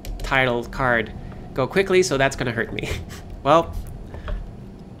the title card go quickly, so that's gonna hurt me. Well,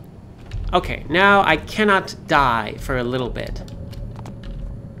 okay, now I cannot die for a little bit.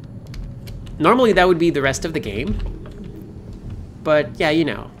 Normally that would be the rest of the game, but yeah, you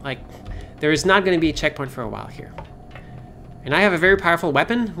know, like, there is not gonna be a checkpoint for a while here. And I have a very powerful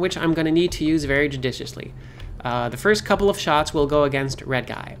weapon, which I'm going to need to use very judiciously. The first couple of shots will go against Red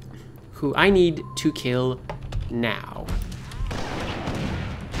Guy, who I need to kill now.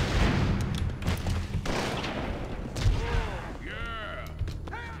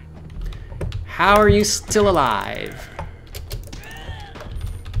 How are you still alive?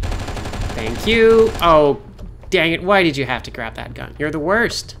 Thank you. Oh, dang it. Why did you have to grab that gun? You're the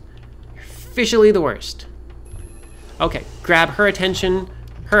worst. You're officially the worst. Okay, grab her attention,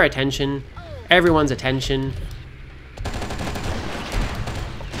 everyone's attention.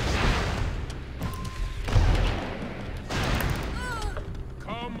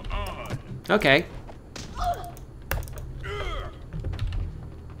 Come on. Okay.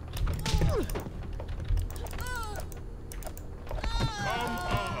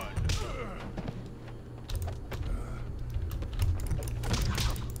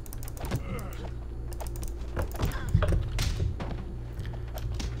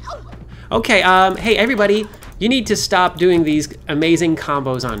 Okay, hey everybody, you need to stop doing these amazing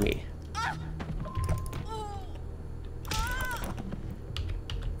combos on me.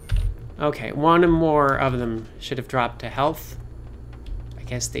 Okay, one more of them should have dropped to health. I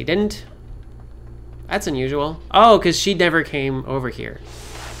guess they didn't. That's unusual. Oh, because she never came over here.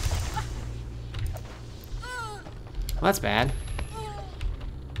 Well, that's bad.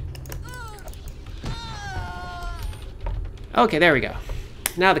 Okay, there we go.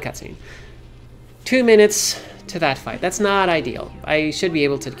 Now the cutscene. 2 minutes to that fight. That's not ideal. I should be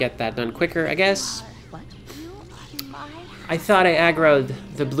able to get that done quicker, I guess. What? I thought I aggroed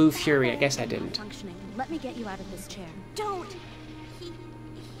the Blue Fury. I guess I didn't. Functioning. Let me get you out of this chair. Don't! He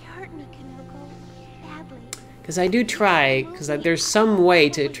hurt me, Kanoko. Badly. Because I do try, because there's some way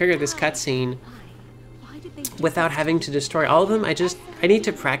to trigger this cutscene Why did they do without having to destroy all of them. I need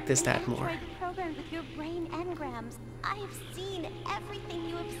to practice that more. Android programmed with your brain engrams. I have seen everything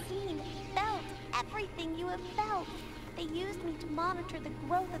you have seen, felt everything you have felt. They used me to monitor the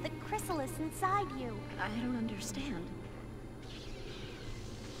growth of the chrysalis inside you. I don't understand.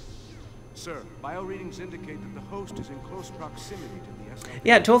 Sir, bioreadings indicate that the host is in close proximity to the SLP.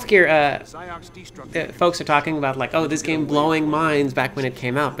 Yeah, 12th Gear, Psyox destruction. folks are talking about like, oh, this game blowing minds back when it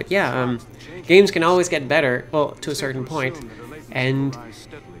came out. But yeah, games can always get better, well, to a certain point. And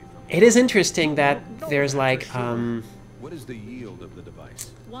it is interesting that there's like, What is the yield of the device?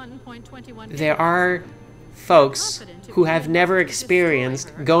 1.21. there are folks who have never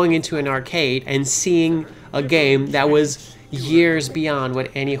experienced going into an arcade and seeing a game that was years beyond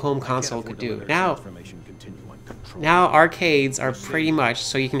what any home console could do. Now arcades are pretty much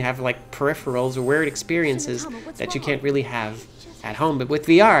so you can have like peripherals or weird experiences that you can't really have at home. But with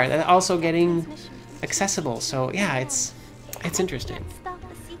VR, that's also getting accessible. So yeah, it's interesting.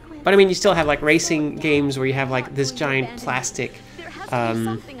 But I mean, you still have like racing games where you have like this giant plastic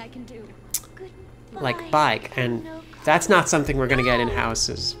like bike, and that's not something we're gonna get in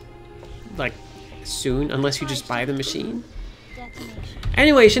houses like soon unless you just buy the machine.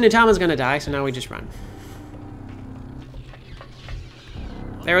 Anyway, Shinatama's gonna die, so now we just run.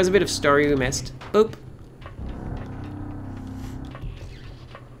 There was a bit of story we missed. Boop.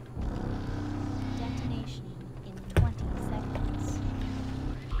 Detonation in 20 seconds.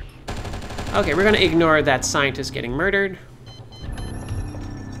 Okay, we're gonna ignore that scientist getting murdered.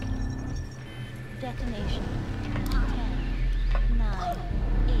 Detonation in 10, 9,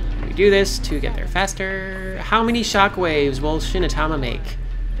 8. We do this to get there faster. How many shockwaves will Shinatama make?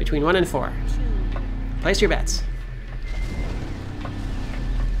 Between 1 and 4. Place your bets.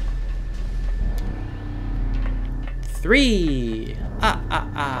 Three.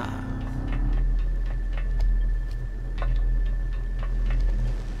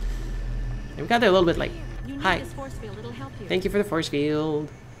 We got there a little bit late. Hi. Thank you for the force field.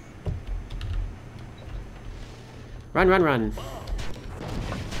 Run, run, run.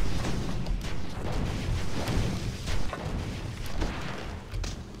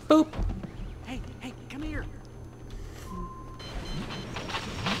 Boop. Hey, come here.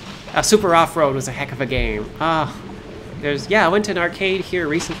 Super Off-Road was a heck of a game. I went to an arcade here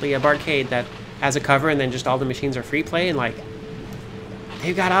recently, a barcade that has a cover and then just all the machines are free play, and like,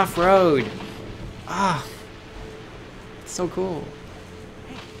 they've got off-road. It's so cool.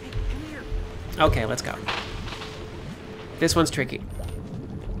 Hey, come here. Okay, let's go. This one's tricky.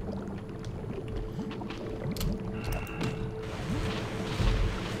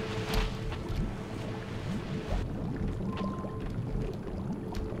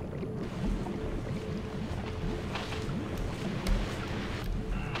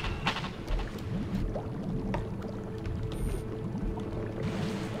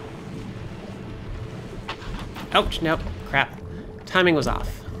 Ouch, nope, crap. Timing was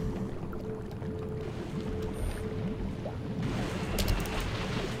off.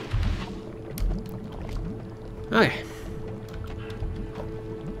 Okay.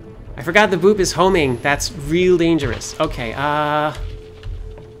 I forgot the boop is homing. That's real dangerous. Okay,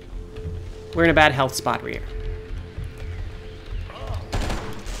 we're in a bad health spot here.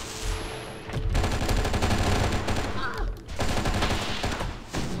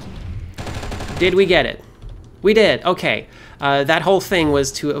 Did we get it? We did, okay. That whole thing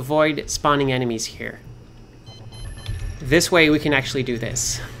was to avoid spawning enemies here. This way we can actually do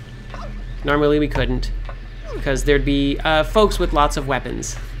this. Normally we couldn't, because there'd be folks with lots of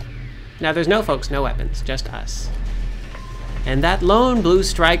weapons. Now there's no folks, no weapons, just us. And that lone blue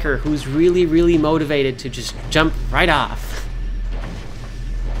striker who's really, really motivated to just jump right off.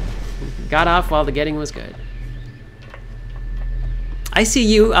 Got off while the getting was good. I see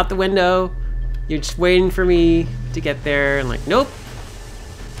you out the window. You're just waiting for me to get there, and like, nope.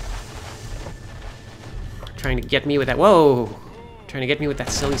 Trying to get me with that, whoa. Trying to get me with that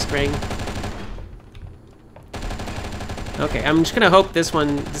silly string. Okay, I'm just gonna hope this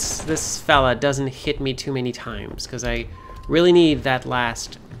one, this fella doesn't hit me too many times, because I really need that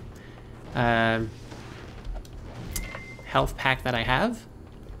last health pack that I have.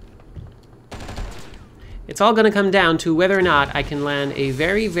 It's all going to come down to whether or not I can land a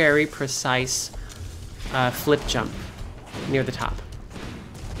very, very precise flip jump near the top.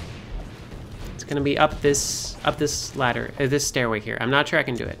 It's going to be up this ladder, this stairway here. I'm not sure I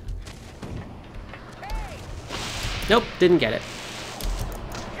can do it. Nope, didn't get it.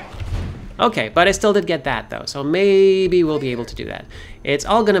 Okay, but I still did get that though, so maybe we'll be able to do that. It's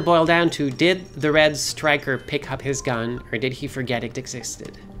all going to boil down to, did the red striker pick up his gun, or did he forget it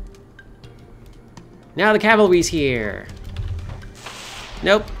existed? Now the cavalry's here.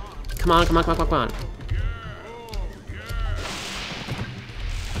 Nope. Come on, come on, come on, come on, come on.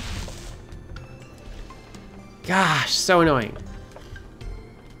 Gosh, so annoying.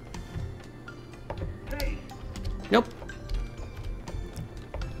 Nope.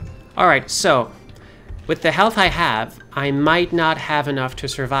 Alright, so with the health I have, I might not have enough to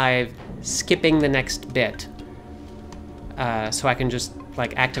survive skipping the next bit. So I can just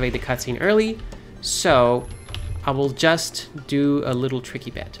like activate the cutscene early. So I will just do a little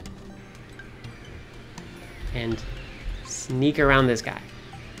tricky bit and sneak around this guy.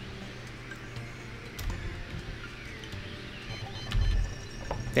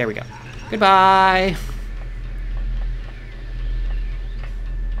 There we go. Goodbye.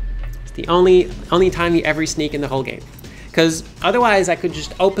 It's the only time you ever sneak in the whole game, because otherwise I could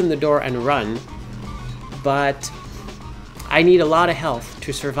just open the door and run, but I need a lot of health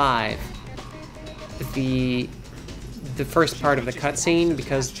to survive the first part of the cutscene,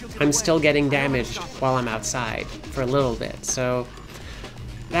 because I'm still getting damaged while I'm outside for a little bit. So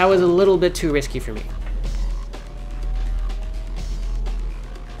that was a little bit too risky for me.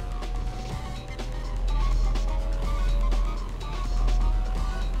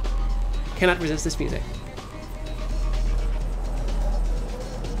 Cannot resist this music.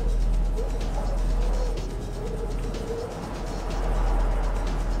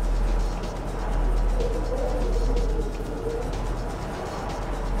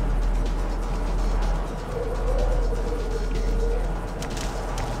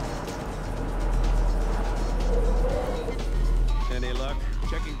 Any luck?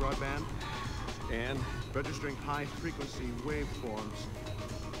 Checking broadband and registering high-frequency waveforms.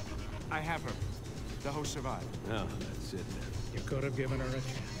 I have her. The host survived. No, that's it then. You could have given her a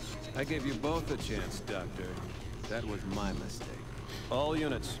chance. I gave you both a chance, Doctor. That was my mistake. All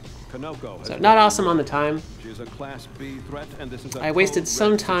units, Kanoko has So not awesome on the time. She's a Class B threat, and this is a I wasted code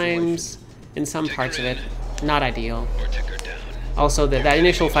some red times situation. in some parts of it. Not ideal. Or take her down. Also, that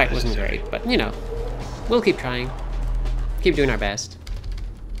initial fight wasn't great, but you know, we'll keep trying. Keep doing our best.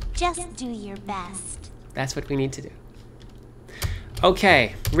 Just do your best. That's what we need to do.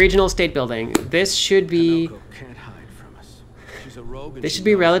 Okay, regional state building. This should be... Kanoko can't hide from us. She's a rogue and This she should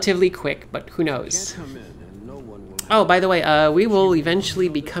be knows relatively quick, but who she knows? can't come in, and no one will. Oh, by the way, we will eventually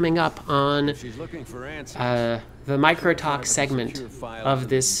be coming up on She's looking for answers. the microtalk segment of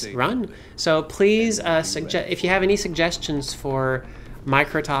this run. So please, if you have any suggestions for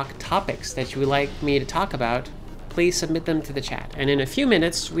microtalk topics that you would like me to talk about, please submit them to the chat. And in a few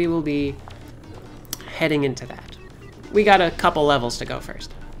minutes, we will be heading into that. We got a couple levels to go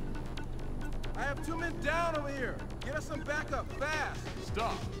first. I have 2 men down over here. Get us some backup, fast.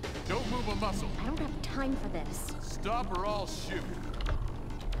 Stop. Don't move a muscle. I don't have time for this. Stop or I'll shoot.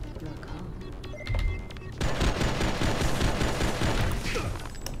 Your call.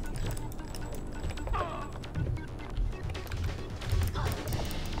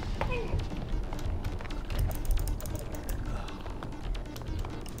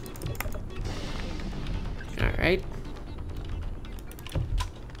 All right.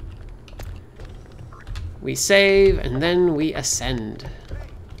 We save, and then we ascend.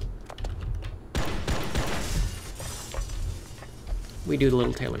 We do the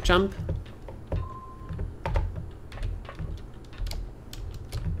little tailor jump.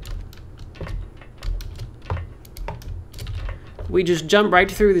 We just jump right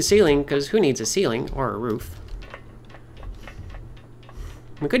through the ceiling, because who needs a ceiling or a roof?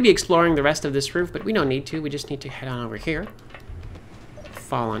 We could be exploring the rest of this roof, but we don't need to. We just need to head on over here.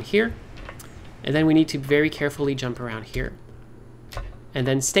 Fall on here. And then we need to very carefully jump around here. And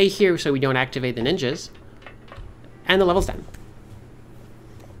then stay here so we don't activate the ninjas. And the level's done.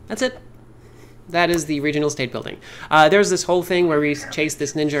 That's it. That is the regional state building. There's this whole thing where we chase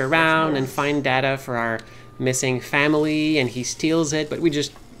this ninja around and find data for our missing family, and he steals it, but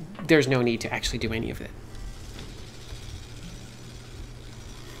there's no need to actually do any of it.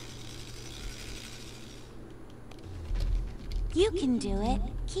 You can do it.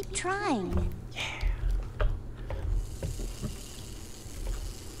 Keep trying.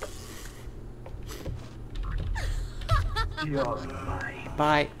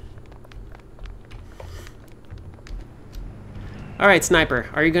 Bye. Alright, sniper.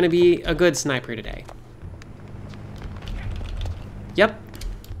 Are you going to be a good sniper today? Yep.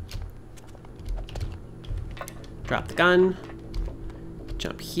 Drop the gun.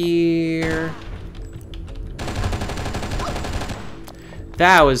 Jump here.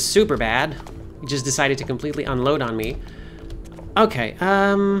 That was super bad. He just decided to completely unload on me. Okay,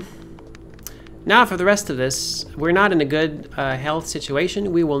 now for the rest of this, we're not in a good health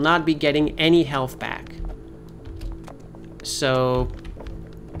situation. We will not be getting any health back. So,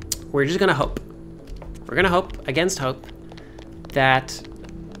 we're just gonna hope. We're gonna hope, against hope, that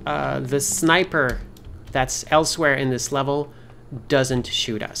the sniper that's elsewhere in this level doesn't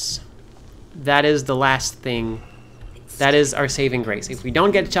shoot us. That is the last thing. That is our saving grace. If we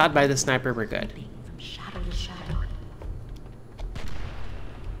don't get shot by the sniper, we're good. From shadow to shadow.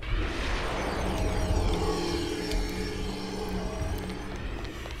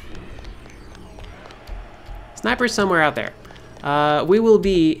 Sniper's somewhere out there. We will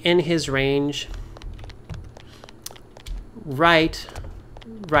be in his range right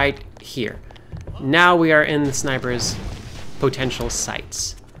here. Now we are in the sniper's potential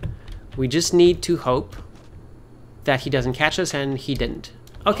sights. We just need to hope that he doesn't catch us, and he didn't.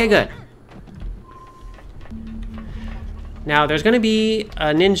 Okay, good. Now, there's going to be a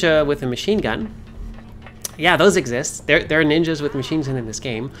ninja with a machine gun. Yeah, those exist. There are ninjas with machine guns in this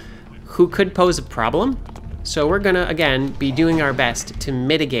game who could pose a problem. So we're going to, again, be doing our best to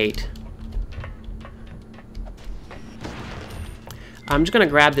mitigate. I'm just going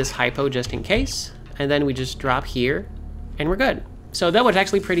to grab this hypo just in case, and then we just drop here, and we're good. So that was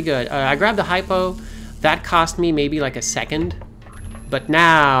actually pretty good. I grabbed the hypo. That cost me maybe like a second, but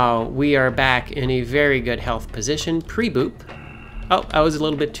now we are back in a very good health position. Pre-boop. Oh, I was a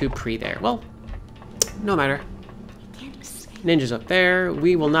little bit too pre there. Well, no matter. Ninja's up there.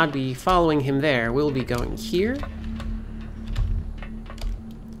 We will not be following him there. We'll be going here.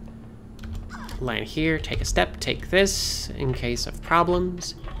 Land here, take a step, take this in case of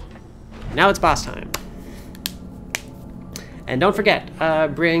problems. Now it's boss time. And don't forget,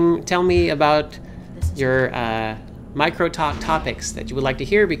 tell me about your micro topics that you would like to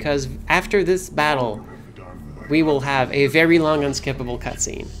hear, because after this battle, we will have a very long unskippable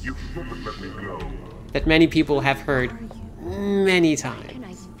cutscene that many people have heard many times. Can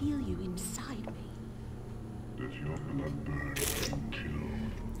I feel you inside me? Does your blood burn until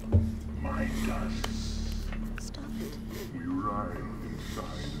mine does? Stop it. We ride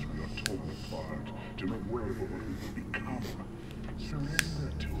inside as we are torn apart to make way for what we will become.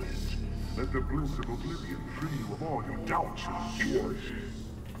 Surrender to it. Let the bliss of oblivion free you of all your doubts and fears.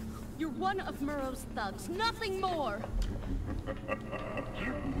 You're one of Murrow's thugs, nothing more.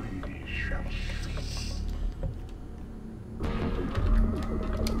 We shall see.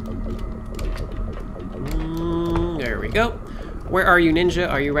 There we go. Where are you, ninja?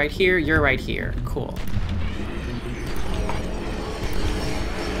 Are you right here? You're right here. Cool.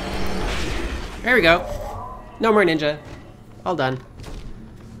 There we go. No more ninja. All done.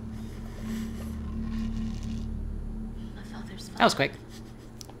 My father's father. That was quick.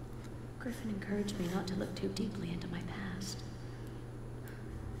 Griffin encouraged me not to look too deeply into my past.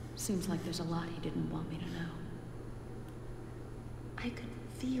 Seems like there's a lot he didn't want me to know. I could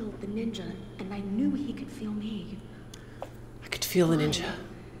feel the ninja, and I knew he could feel me. I could feel the ninja,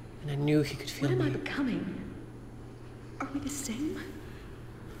 and I knew he could feel me. What am I becoming? Are we the same?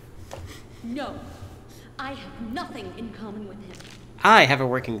 No. I have nothing in common with him. I have a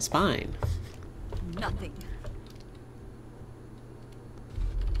working spine. Nothing.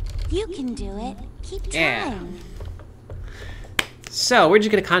 You can do it. Keep trying. So, we're just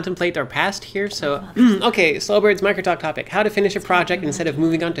going to contemplate our past here. So, okay, Slowbird's microtalk topic. How to finish a project instead of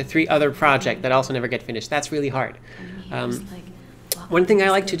moving on to 3 other projects that also never get finished. That's really hard. One thing I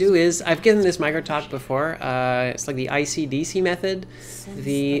like to do is, I've given this microtalk before. It's like the ICDC method.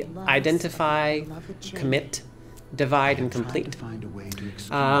 The identify, commit, divide, and complete.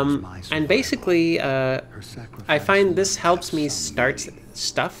 And basically, I find this helps me start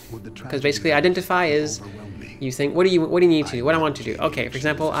stuff. Because basically, identify is... You think, what do you need to do? What I want to do? Okay, for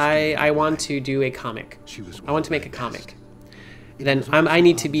example, I want to do a comic. I want to make a comic. Then I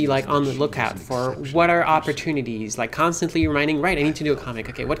need to be like on the lookout for what are opportunities, like constantly reminding, right, I need to do a comic.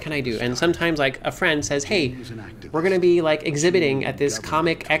 Okay, what can I do? And sometimes like a friend says, hey, we're gonna be like exhibiting at this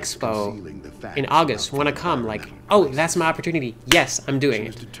comic expo in August. Wanna come? Like, oh, that's my opportunity. Yes, I'm doing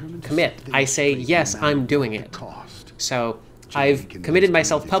it. Commit. I say, yes, I'm doing it. So I've committed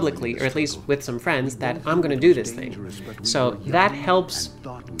myself publicly, or at least with some friends, that I'm going to do this thing. So that helps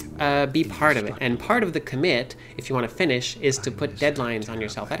be part of it. And part of the commit, if you want to finish, is to put deadlines on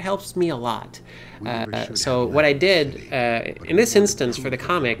yourself. That helps me a lot. So what I did in this instance for the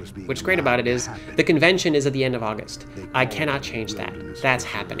comic, what's great about it is the convention is at the end of August. I cannot change that. That's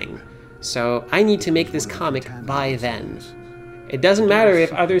happening. So I need to make this comic by then. It doesn't matter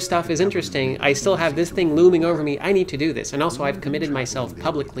if other stuff is interesting, I still have this thing looming over me, I need to do this. And also I've committed myself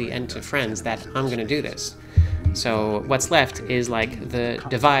publicly and to friends that I'm gonna do this. So what's left is like the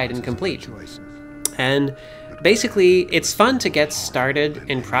divide and complete. And basically it's fun to get started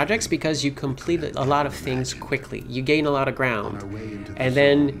in projects because you complete a lot of things quickly. You gain a lot of ground. And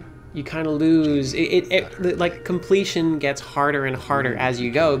then you kind of lose, like completion gets harder and harder as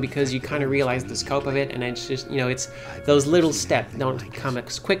you go because you kind of realize the scope of it, and it's just, you know, it's those little steps don't come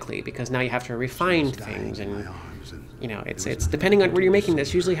as quickly because now you have to refine things, and you know, it's depending on where you're making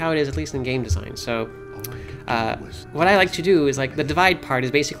this, usually how it is, at least in game design. So what I like to do is like the divide part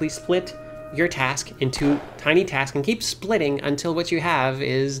is basically split your task into tiny tasks and keep splitting until what you have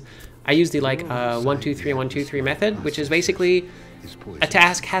is, I use the like 1, 2, 3, 1, 2, 3 method, which is basically a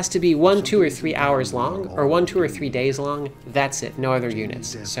task has to be 1, 2, or 3 hours long, or 1, 2, or 3 days long. That's it, no other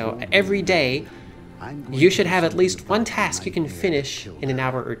units. So every day, you should have at least one task you can finish in an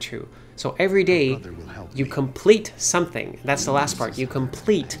hour or two. So every day, you complete something. That's the last part. You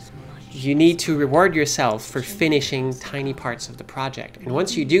complete. You need to reward yourself for finishing tiny parts of the project. And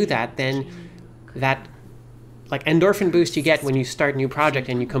once you do that, then that like endorphin boost you get when you start a new project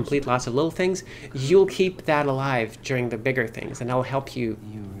and you complete lots of little things, you'll keep that alive during the bigger things, and that'll help you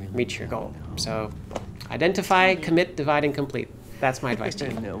reach your goal. So identify, commit, divide, and complete. That's my advice to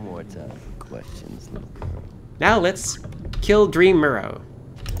you. No more time for questions, little girl. Now let's kill Dream Murrow.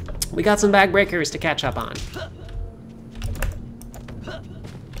 We got some bag breakers to catch up on.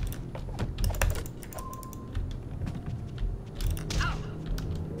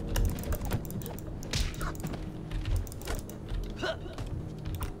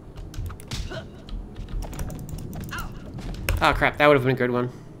 Oh crap, that would have been a good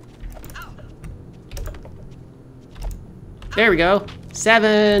one. There we go.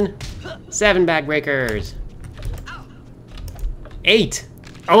 7 bag breakers. 8.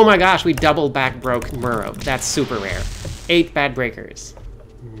 Oh my gosh, we double back broke Murrow. That's super rare. 8 bag breakers.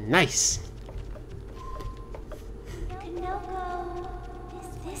 Nice.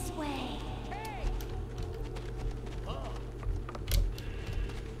 This way.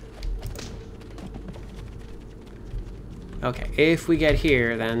 Okay, if we get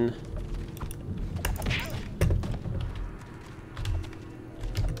here, then...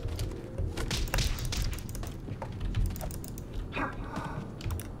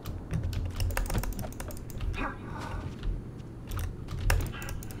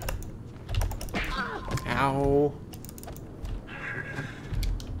 Ow.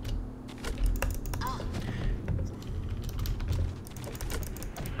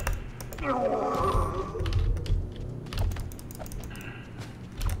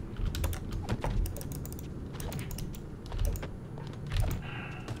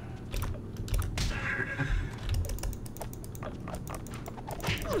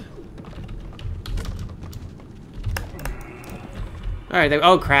 Alright,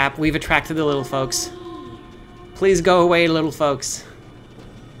 oh crap, we've attracted the little folks. Please go away, little folks.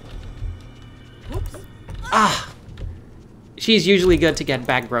 Oops. Ah! She's usually good to get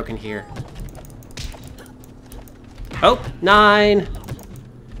back broken here. Oh, 9.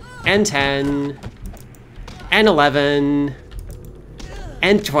 And 10. And 11.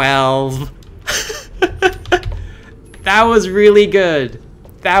 And 12. That was really good.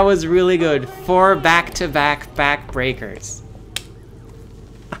 That was really good. 4 back-to-back back breakers.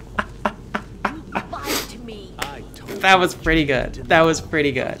 That was pretty good. That was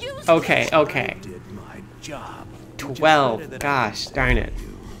pretty good. Okay, okay. 12. Gosh, darn it.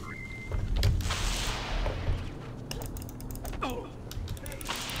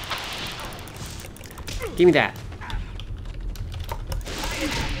 Give me that.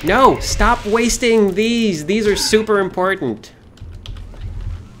 No, stop wasting these. These are super important.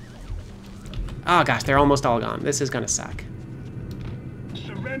 Oh gosh, they're almost all gone. This is gonna suck.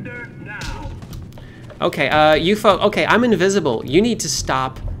 Surrender now. Okay, you folks. Okay, I'm invisible. You need to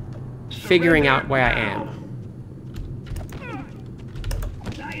stop figuring out where I am.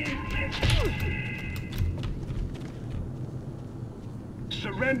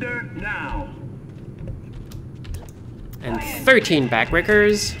 Surrender now. And 13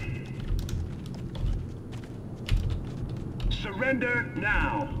 backbreakers. Surrender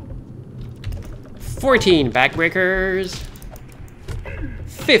now. 14 backbreakers.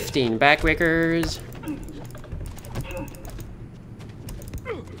 15 backbreakers.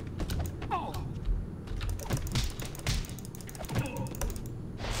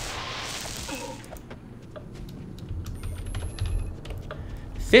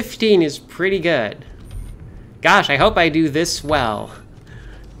 $15 is pretty good. Gosh, I hope I do this well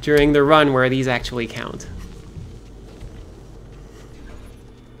during the run where these actually count.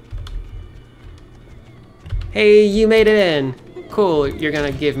 Hey, you made it in. Cool, you're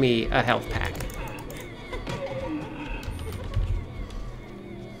gonna give me a health pack.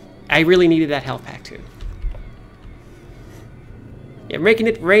 I really needed that health pack too. You're making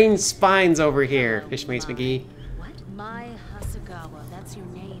it rain spines over here, Fishmates McGee. What? My Hasagawa, that's your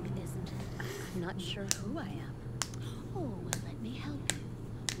name, isn't it? I'm not sure who I am. Oh, well, let me help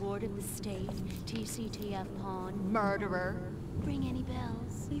you. Ward of the State, TCTF pawn, murderer. Ring any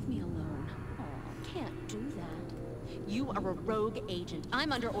bells? Leave me alone. Oh, can't do that. You are a rogue agent.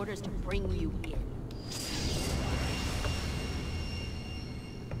 I'm under orders to bring you in.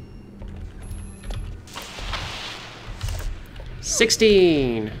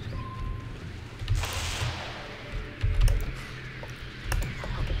 $16.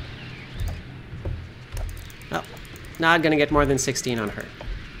 Oh, not gonna get more than 16 on her.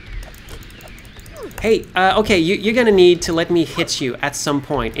 Hey, okay, you're gonna need to let me hit you at some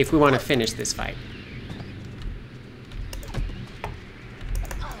point if we want to finish this fight.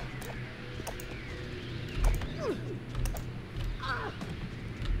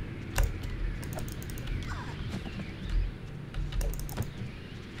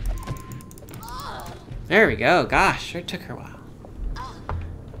 There we go. Gosh, it took her a while.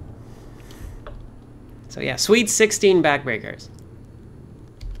 So yeah, sweet 16 backbreakers.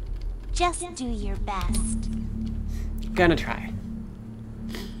 Just do your best. Gonna try.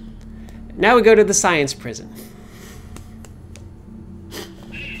 Now we go to the science prison.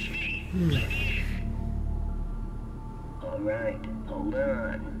 All right, hold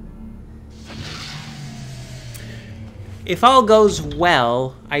on. If all goes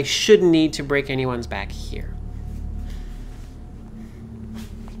well, I shouldn't need to break anyone's back here.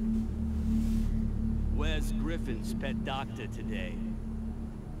 Where's Griffin's pet doctor today?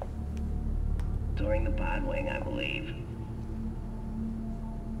 During the pod wing, I believe.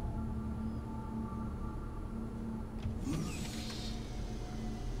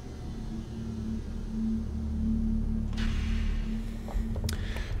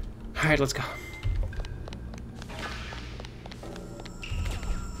 All right, let's go.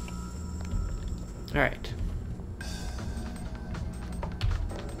 All right.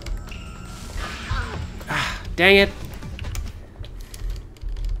 Ah, dang it.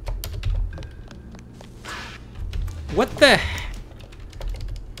 What the?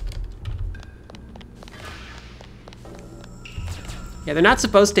 Yeah, they're not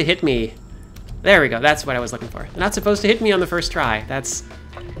supposed to hit me. There we go. That's what I was looking for. They're not supposed to hit me on the first try. That's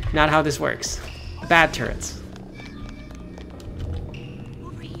not how this works. Bad turrets.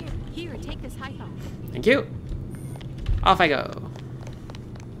 Over here. Here, take this high phone. Thank you. Off I go.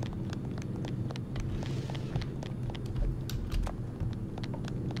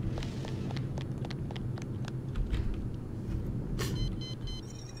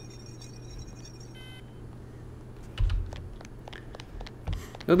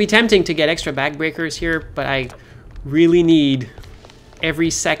 It would be tempting to get extra backbreakers here, but I really need every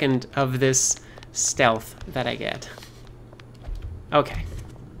second of this stealth that I get. Okay.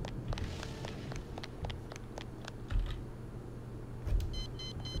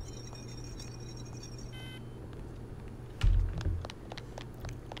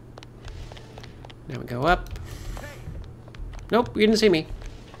 Now we go up. Nope, you didn't see me.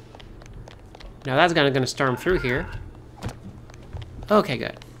 Now that's gonna storm through here. Okay,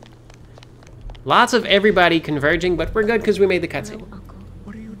 good. Lots of everybody converging, but we're good because we made the cutscene. Uncle.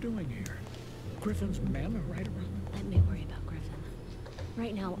 What are you doing here? Griffin's men are right around. Let me worry about Griffin.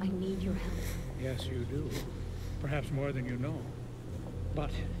 Right now, I need your help. Yes, you do. Perhaps more than you know.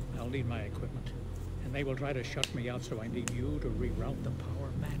 But I'll need my equipment. And they will try to shut me out, so I need you to reroute the power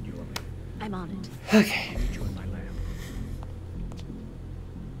manually. I'm on it. Okay. I'll meet you in my lab.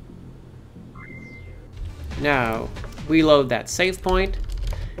 Now, we load that save point,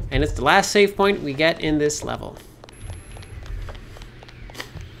 and it's the last save point we get in this level.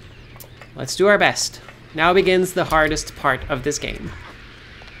 Let's do our best. Now begins the hardest part of this game.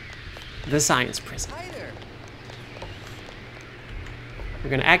 The science prison.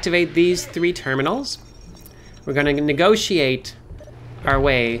 We're going to activate these 3 terminals. We're going to negotiate our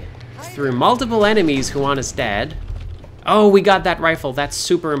way through multiple enemies who want us dead. Oh, we got that rifle. That's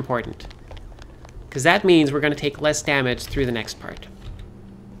super important. Because that means we're going to take less damage through the next part.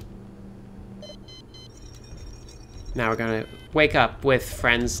 Now we're gonna wake up with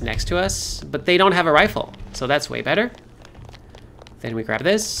friends next to us, but they don't have a rifle, so that's way better. Then we grab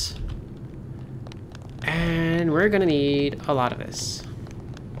this. And we're gonna need a lot of this.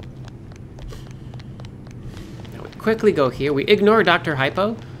 Now we quickly go here. We ignore Dr.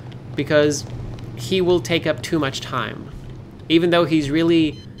 Hypo because he will take up too much time. Even though he's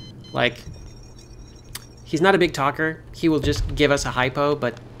really, like, he's not a big talker. He will just give us a hypo,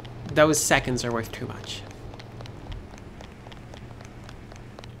 but those seconds are worth too much.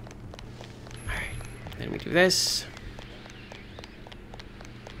 Alright, then we do this.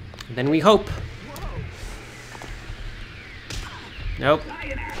 And then we hope. Nope.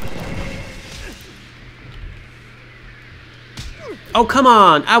 Oh, come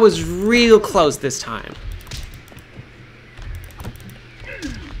on! I was real close this time.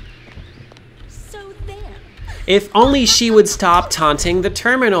 So there. If only she would stop taunting the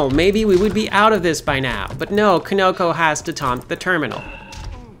terminal, maybe we would be out of this by now. But no, Kanoko has to taunt the terminal.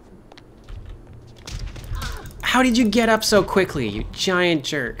 How did you get up so quickly, you giant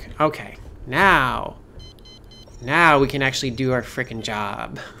jerk? Okay, now we can actually do our frickin'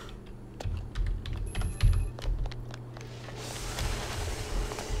 job.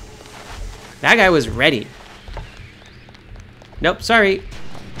 That guy was ready. Nope, sorry.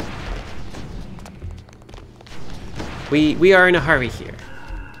 We are in a hurry here.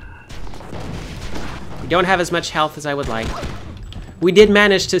 We don't have as much health as I would like. We did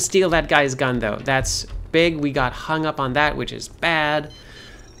manage to steal that guy's gun though. That's big. We got hung up on that, which is bad.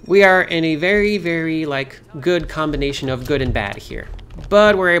 We are in a very, very, like, good combination of good and bad here.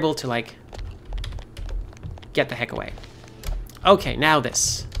 But we're able to, like, get the heck away. Okay, now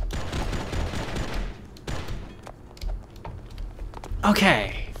this.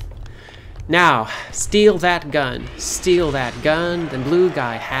 Okay. Now, steal that gun. Steal that gun. The blue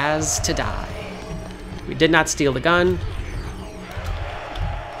guy has to die. We did not steal the gun.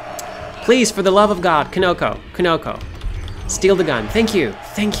 Please, for the love of God, Kanoko. Steal the gun. Thank you.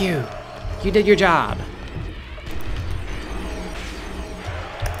 Thank you. You did your job.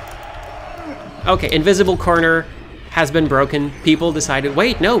 Okay, invisible corner has been broken. People decided,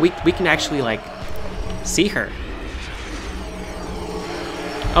 wait, no, we can actually, like, see her.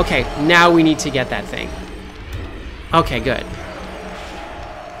 Okay, now we need to get that thing. Okay, good.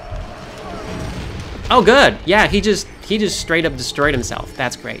 Oh, good. Yeah, he just straight up destroyed himself.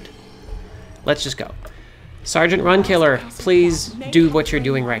 That's great. Let's just go. Sergeant Runkiller, please do what you're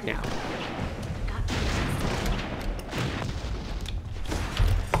doing right now.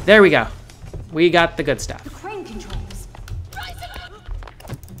 There we go. We got the good stuff.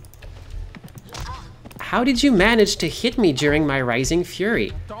 How did you manage to hit me during my rising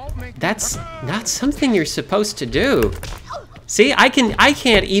fury? That's not something you're supposed to do. See, I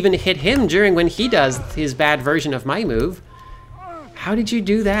can't even hit him during when he does his bad version of my move. How did you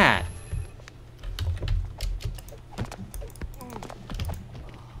do that?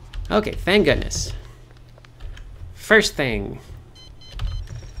 Okay, thank goodness. First thing.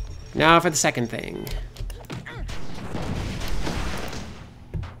 Now for the second thing.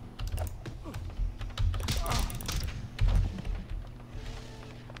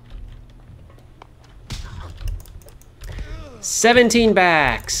 $17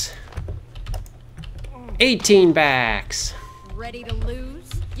 backs. 18 backs. Ready to lose?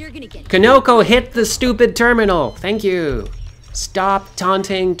 You're gonna get Kanoko, hit the stupid terminal. Thank you. Stop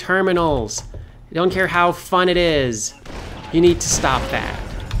taunting terminals. I don't care how fun it is. You need to stop that.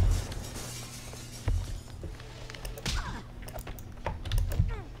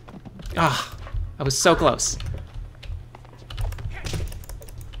 Ah, I was so close.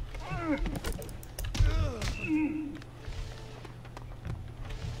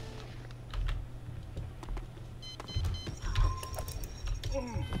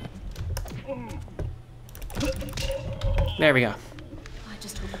 There we go.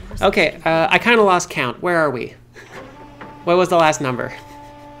 Okay, I kind of lost count. Where are we? What was the last number?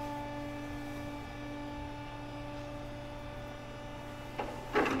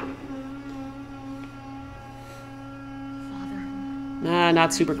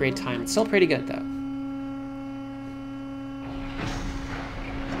 Not super great time. Still pretty good, though.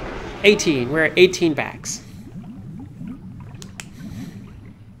 18. We're at 18 backs.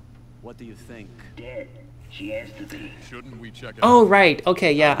 What do you think? Dead. She has to be. Shouldn't we check it Oh, out? right.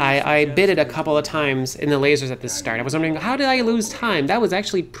 Okay, yeah, I bit it a couple of times in the lasers at the start. I was wondering, how did I lose time? That was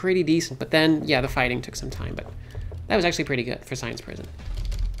actually pretty decent, but then, yeah, the fighting took some time, but that was actually pretty good for Science Prison.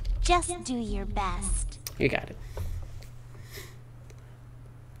 Just do your best. You got it.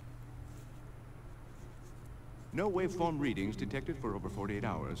 No waveform readings detected for over 48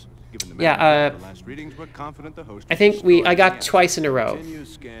 hours. Given the Yeah, the last readings, we're confident the host. I think I got twice in a row. Continue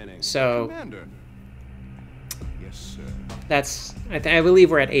scanning. So Commander. Yes, sir. that's I believe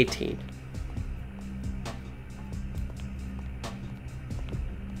we're at 18.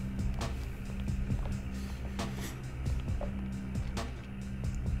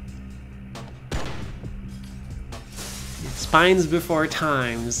 Spines before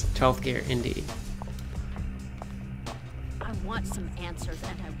times, 12th gear indeed. I want some answers,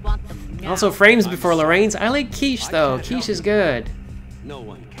 and I want them now. Also, frames before Lorraine's. I like Quiche though. Quiche is good. No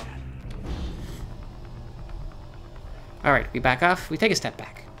one can. All right, we back off. We take a step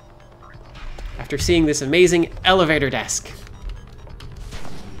back. After seeing this amazing elevator desk.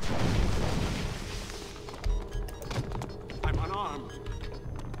 I'm unarmed.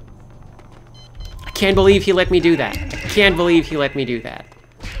 I can't believe he let me do that. I can't believe he let me do that.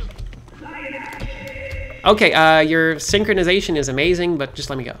 Okay, your synchronization is amazing, but just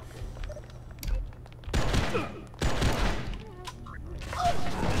let me go.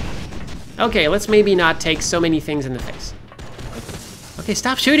 Okay, let's maybe not take so many things in the face. Okay,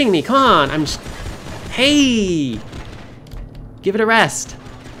 stop shooting me. Come on. I'm just... Hey! Give it a rest.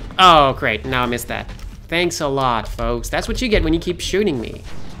 Oh, great. Now I missed that. Thanks a lot, folks. That's what you get when you keep shooting me.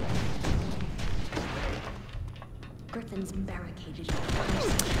 Griffin's barricaded.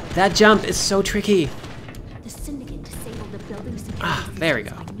 That jump is so tricky. The Syndicate disabled the building security Ah, there we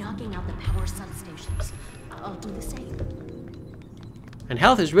go. by knocking out the power substations. I'll do the same. And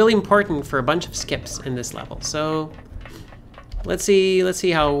health is really important for a bunch of skips in this level. So let's see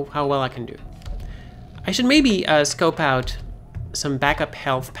how well I can do. I should maybe scope out some backup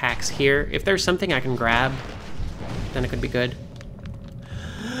health packs here. If there's something I can grab, then it could be good.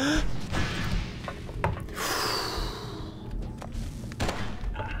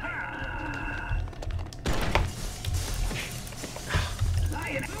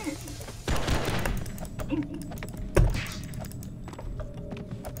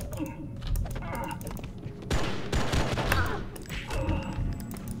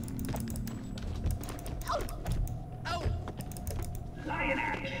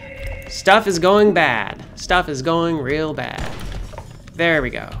 Stuff is going bad. Stuff is going real bad. There we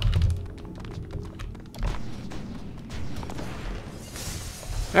go.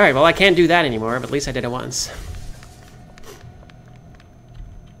 Alright, well I can't do that anymore, but at least I did it once.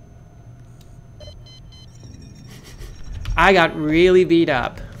 I got really beat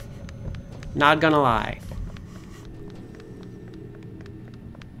up. Not gonna lie.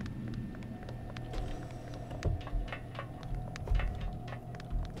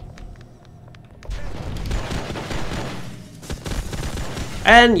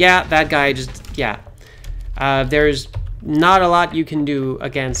 And yeah, that guy just, yeah. There's not a lot you can do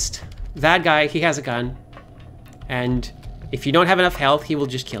against that guy. He has a gun. And if you don't have enough health, he will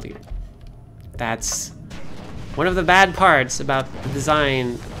just kill you. That's one of the bad parts about the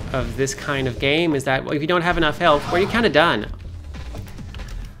design of this kind of game, is that if you don't have enough health, well, you're kind of done.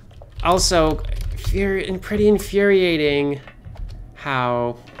 Also, pretty infuriating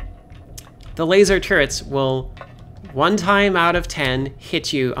how the laser turrets will 1 time out of 10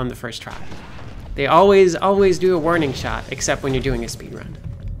 hit you on the first try. They always do a warning shot, except when you're doing a speedrun.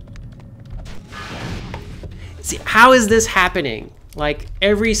 See, how is this happening? Like,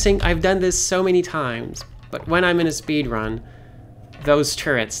 I've done this so many times, but when I'm in a speedrun, those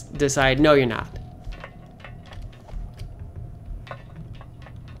turrets decide, no, you're not.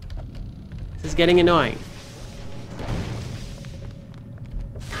 This is getting annoying.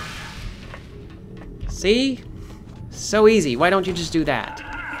 See? So easy. Why don't you just do that?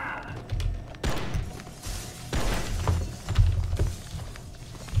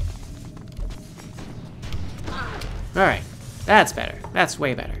 Alright. That's better. That's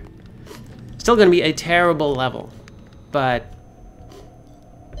way better. Still gonna be a terrible level, but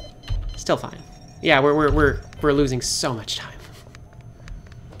still fine. Yeah, we're losing so much time.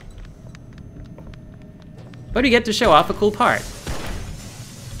 But we get to show off a cool part.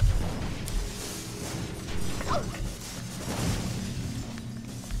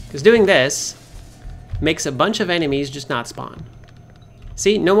 Because doing this makes a bunch of enemies just not spawn.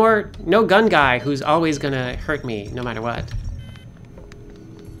 See, no gun guy who's always gonna hurt me no matter what.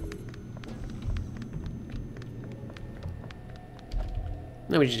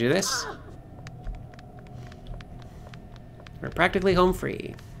 Now we just do this. We're practically home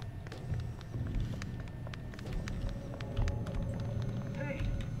free.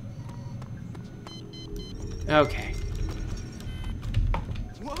 Okay.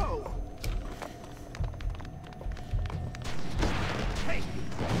 Whoa! Hey!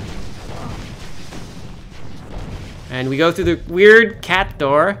 And we go through the weird cat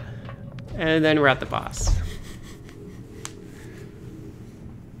door, and then we're at the boss.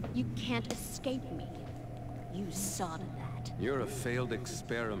 You can't escape me. You saw to that. You're a failed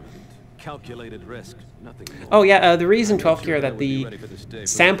experiment. Calculated risk, nothing more. Oh yeah, the reason, 12th Gear, that the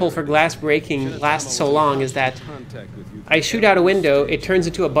sample for glass breaking lasts so long is that I shoot out a window, it turns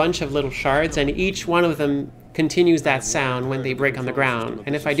into a bunch of little shards, and each one of them continues that sound when they break on the ground.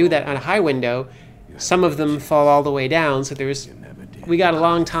 And if I do that on a high window, some of them fall all the way down, so we got a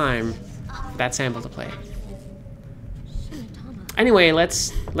long time for that sample to play. Anyway,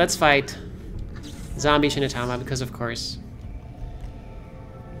 let's fight Zombie Shinatama, because of course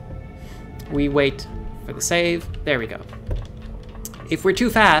we wait for the save. There we go. If we're too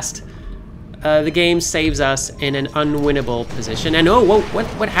fast, the game saves us in an unwinnable position. And oh, whoa,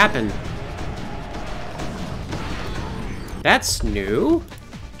 what happened? That's new.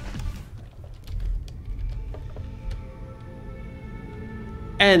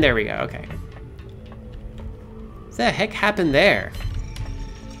 And there we go, okay. What the heck happened there?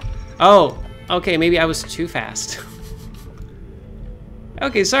 Oh, okay, maybe I was too fast.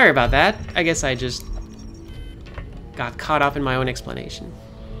 Okay, sorry about that. I guess I just got caught up in my own explanation.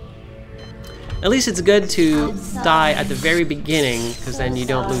 At least it's good to die at the very beginning, because then you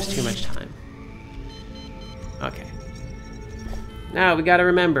don't lose too much time. Okay. Now we gotta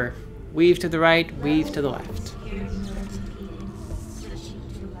remember, weave to the right, weave to the left.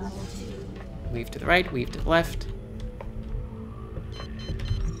 Weave to the right, weave to the left.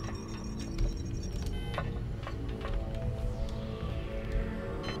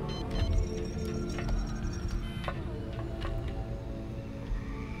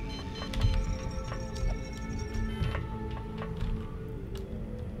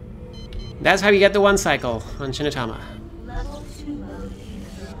 That's how you get the one cycle on Shinatama. Level 2 mode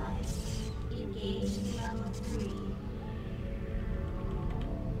initialized. Engage level 3.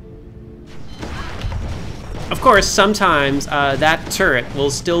 Of course, sometimes that turret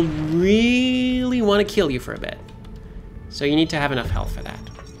will still really want to kill you for a bit. So you need to have enough health for that.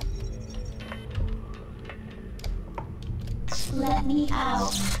 Let me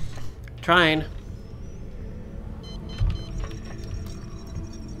out. Trying.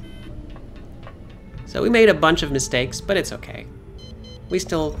 So we made a bunch of mistakes, but it's okay. We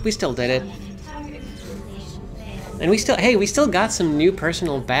still did it. And we still got some new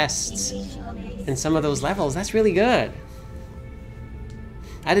personal bests in some of those levels. That's really good.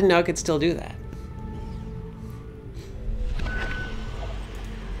 I didn't know I could still do that.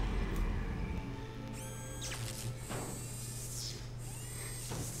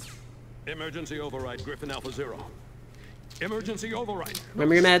 Emergency override, Griffin Alpha Zero. Emergency override.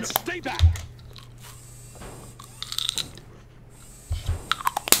 Remember your meds. Stay back.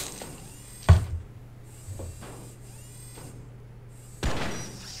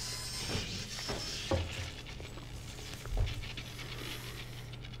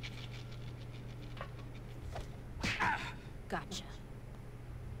 Gotcha.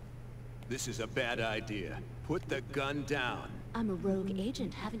 This is a bad idea. Put the gun down. I'm a rogue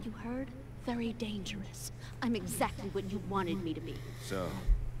agent, haven't you heard? Very dangerous. I'm exactly what you wanted me to be. So,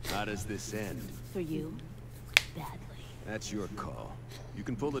 how does this end? For you, badly. That's your call. You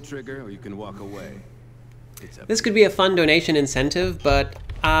can pull the trigger or you can walk away. This could be a fun donation incentive, but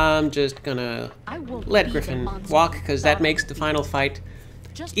I'm just gonna let Griffin walk, because that makes the final fight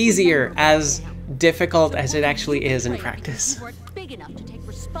easier, as difficult as it actually is in practice. You weren't big enough to take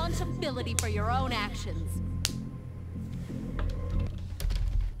responsibility for your own actions.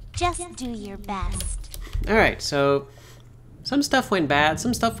 Just do your best. Alright, so some stuff went bad,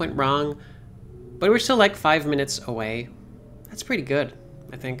 some stuff went wrong, but we're still like 5 minutes away. That's pretty good,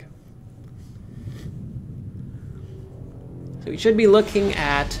 I think. So we should be looking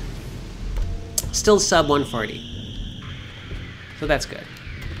at still sub 140. So that's good.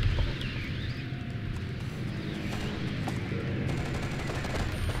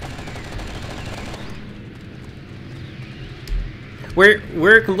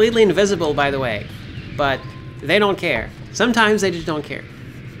 We're completely invisible, by the way, but they don't care. Sometimes they just don't care.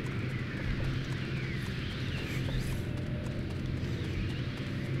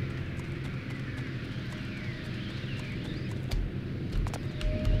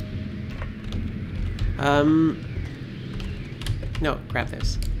 No, grab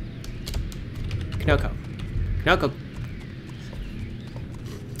this. Knoko. Knoko.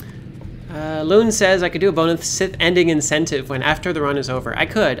 Loon says I could do a bonus Sith ending incentive when after the run is over. I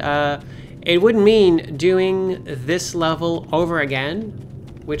could. It would mean doing this level over again,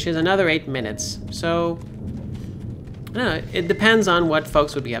 which is another 8 minutes. So, I don't know, it depends on what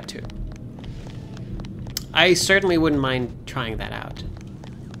folks would be up to. I certainly wouldn't mind trying that out.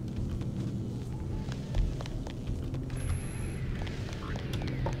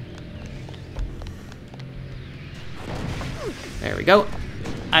 There we go.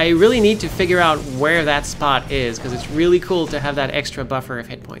 I really need to figure out where that spot is, because it's really cool to have that extra buffer of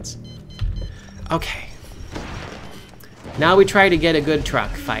hit points. Okay. Now we try to get a good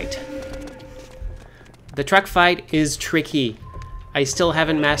truck fight. The truck fight is tricky. I still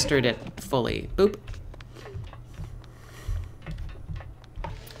haven't mastered it fully. Boop.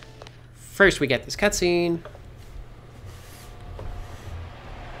 First we get this cutscene.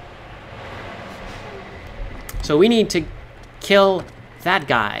 So we need to kill that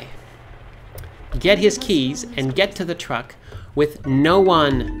guy, get his keys, and get to the truck with no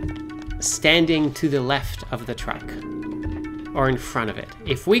one standing to the left of the truck or in front of it.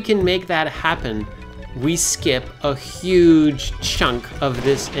 If we can make that happen, we skip a huge chunk of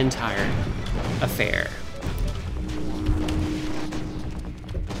this entire affair.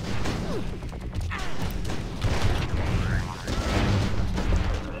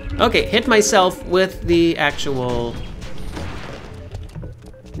 Okay, hit myself with the actual...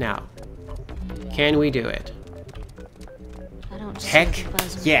 Now, can we do it? Heck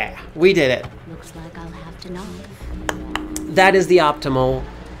yeah, we did it. Looks like I'll have to knock. That is the optimal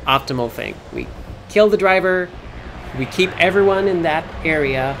thing. We kill the driver, we keep everyone in that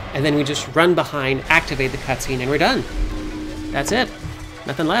area, and then we just run behind, activate the cutscene, and we're done. That's it.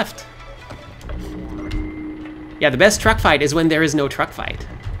 Nothing left. Yeah, the best truck fight is when there is no truck fight.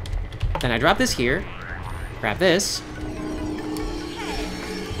 Then I drop this here, grab this.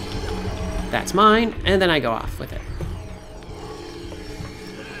 That's mine, and then I go off with it.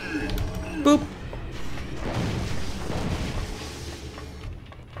 Boop.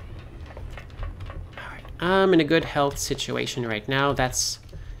 Alright, I'm in a good health situation right now. That's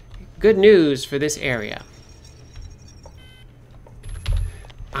good news for this area.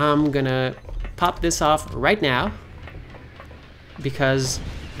 I'm gonna pop this off right now because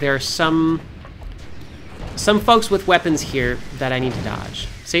there are some folks with weapons here that I need to dodge.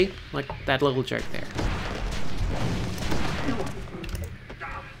 See? Like that little jerk there.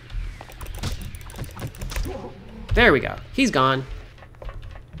 There we go. He's gone.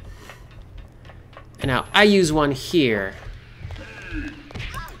 And now I use one here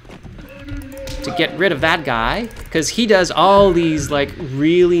to get rid of that guy, because he does all these like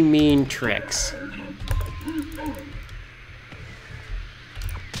really mean tricks.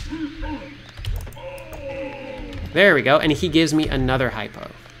 There we go, and he gives me another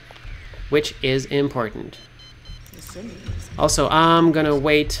hypo, which is important. Also, I'm gonna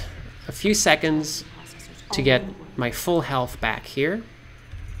wait a few seconds to get my full health back here.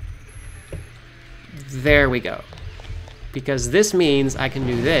 There we go. Because this means I can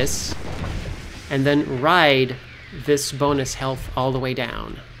do this, and then ride this bonus health all the way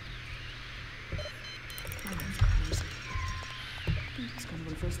down.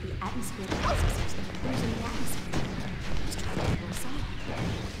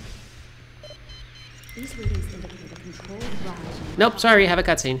 Nope, sorry, have a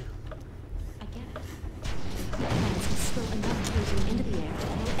cutscene.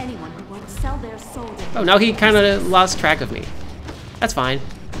 Oh, now he kind of lost track of me. That's fine.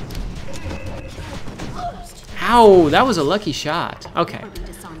 Ow, that was a lucky shot. Okay,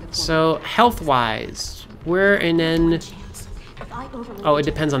 so health-wise, we're in an... Oh, it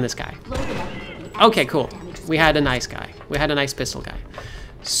depends on this guy. Okay, cool. We had a nice guy. We had a nice pistol guy.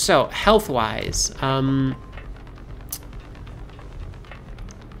 So, health-wise,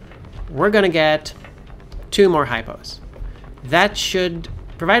 we're gonna get 2 more hypos. That should,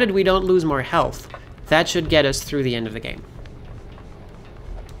 provided we don't lose more health, that should get us through the end of the game.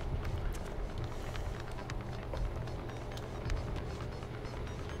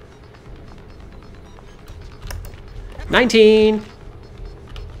 $19.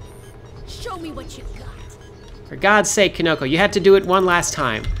 Show me what you got. For God's sake, Kinoko, you had to do it one last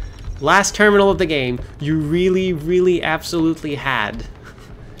time. Last terminal of the game, you really, really absolutely had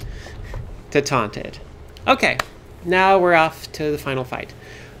to taunt it. Okay, now we're off to the final fight.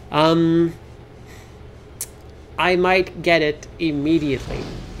 I might get it immediately.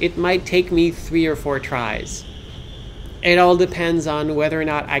 It might take me 3 or 4 tries. It all depends on whether or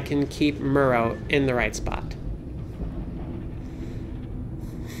not I can keep Murrow in the right spot.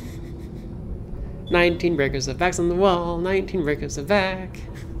 19 breakers of vacs on the wall, 19 breakers of vac.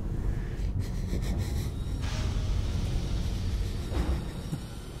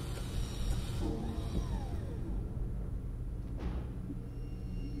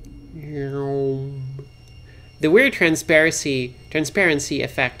 The weird transparency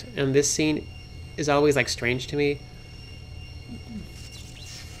effect on this scene is always like strange to me.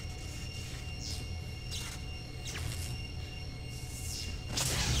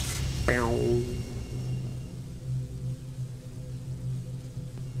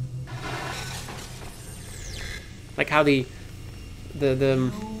 Like how the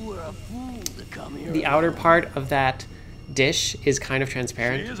outer part of that dish is kind of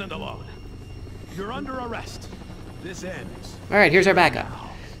transparent. She isn't alone. You're under arrest. This ends. All right, here's our backup.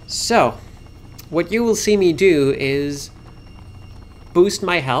 So, what you will see me do is boost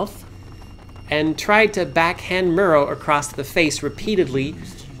my health and try to backhand Muro across the face repeatedly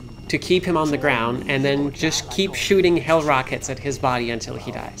to keep him on the ground, and then just keep shooting hell rockets at his body until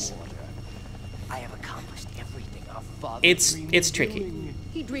he dies. It's tricky.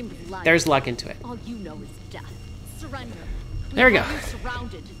 He dreamed of life. There's luck into it. All you know is death. Surrender. There we go. You're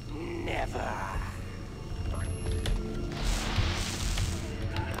surrounded. Never.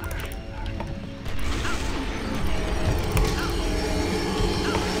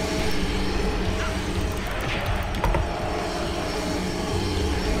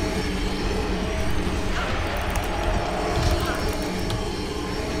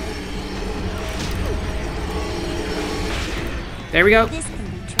 There we go. This can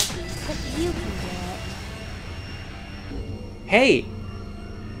be tricky, but you can do it. Hey!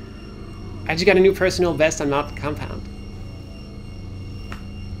 I just got a new personal best on Mountain Compound.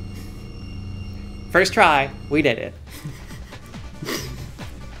 First try, we did it.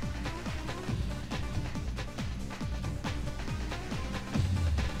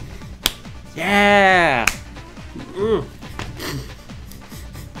 Yeah!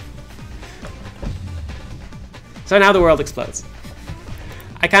 So now the world explodes.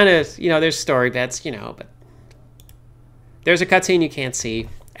 I kind of, you know, there's story bits, you know, but there's a cutscene you can't see,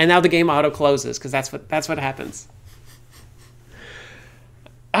 and now the game auto closes because that's what happens.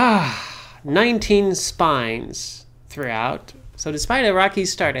 19 spines throughout. So despite a rocky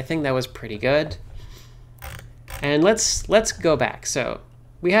start, I think that was pretty good. And let's go back. So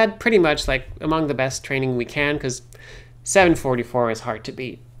we had pretty much like among the best training we can, because 744 is hard to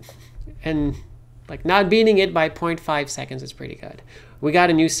beat, and like not beating it by 0.5 seconds is pretty good. We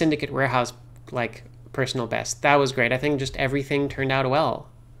got a new Syndicate Warehouse like personal best. That was great. I think just everything turned out well.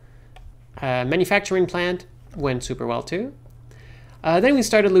 Manufacturing plant went super well too. Then we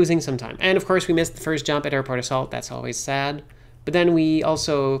started losing some time. And of course we missed the first jump at Airport Assault. That's always sad. But then we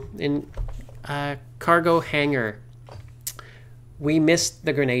also, in cargo hangar, we missed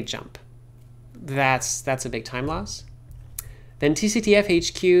the grenade jump. That's a big time loss. Then TCTF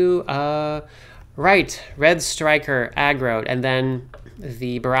HQ, right, Red Striker aggroed, and then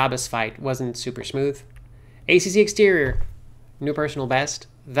the Barabbas fight wasn't super smooth. ACC Exterior, new personal best.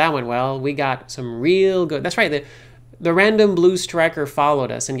 That went well. We got some real good... That's right, the random blue striker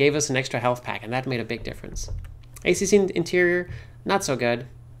followed us and gave us an extra health pack, and that made a big difference. ACC Interior, not so good.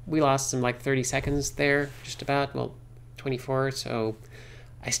 We lost some like 30 seconds there, just about, well, 24, so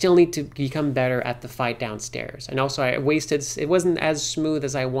I still need to become better at the fight downstairs. And also I wasted... It wasn't as smooth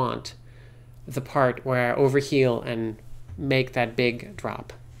as I want, the part where I overheal and make that big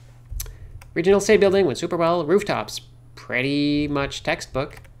drop. Regional State Building went super well. Rooftops, pretty much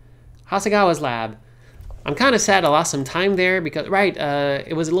textbook. Hasegawa's lab. I'm kind of sad I lost some time there because, right,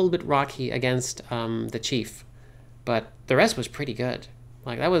 it was a little bit rocky against the Chief, but the rest was pretty good.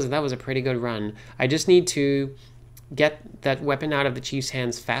 Like that was a pretty good run. I just need to get that weapon out of the Chief's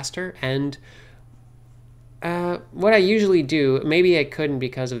hands faster, and what I usually do, maybe I couldn't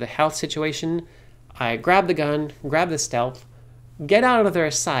because of the health situation, I grab the gun, grab the stealth, get out of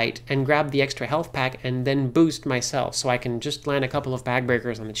their sight, and grab the extra health pack, and then boost myself so I can just land a couple of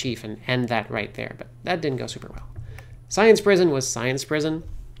backbreakers on the Chief and end that right there. But that didn't go super well. Science Prison was Science Prison.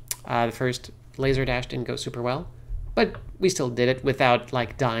 The first laser dash didn't go super well, but we still did it without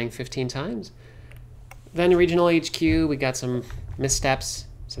like dying 15 times. Then Regional HQ, we got some missteps,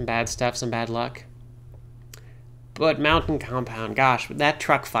 some bad stuff, some bad luck. But Mountain Compound, gosh, that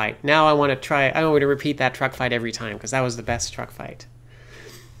truck fight. Now I want to repeat that truck fight every time because that was the best truck fight.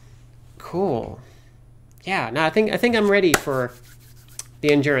 Cool. Yeah, no, I think I'm ready for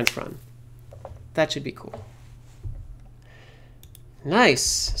the endurance run. That should be cool.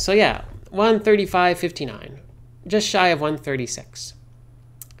 Nice. So yeah, 135.59. Just shy of 136.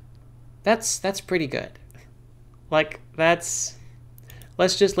 That's pretty good. Like that's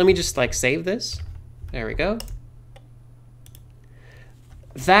let me just like save this. There we go.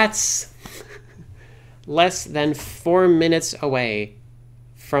 That's less than 4 minutes away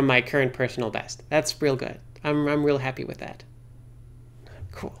from my current personal best. That's real good. I'm real happy with that.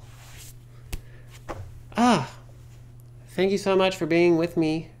 Cool. Thank you so much for being with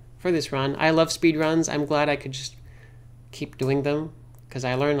me for this run. I love speedruns. I'm glad I could just keep doing them because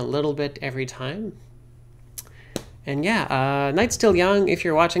I learn a little bit every time. And yeah, night's still young. If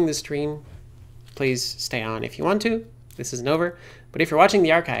you're watching the stream, please stay on if you want to. This isn't over. But if you're watching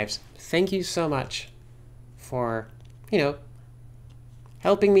the archives, thank you so much for, you know,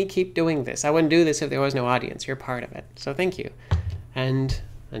 helping me keep doing this. I wouldn't do this if there was no audience. You're part of it. So thank you. And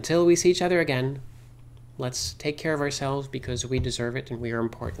until we see each other again, let's take care of ourselves because we deserve it and we are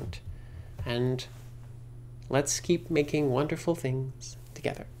important. And let's keep making wonderful things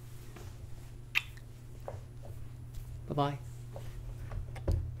together. Bye-bye.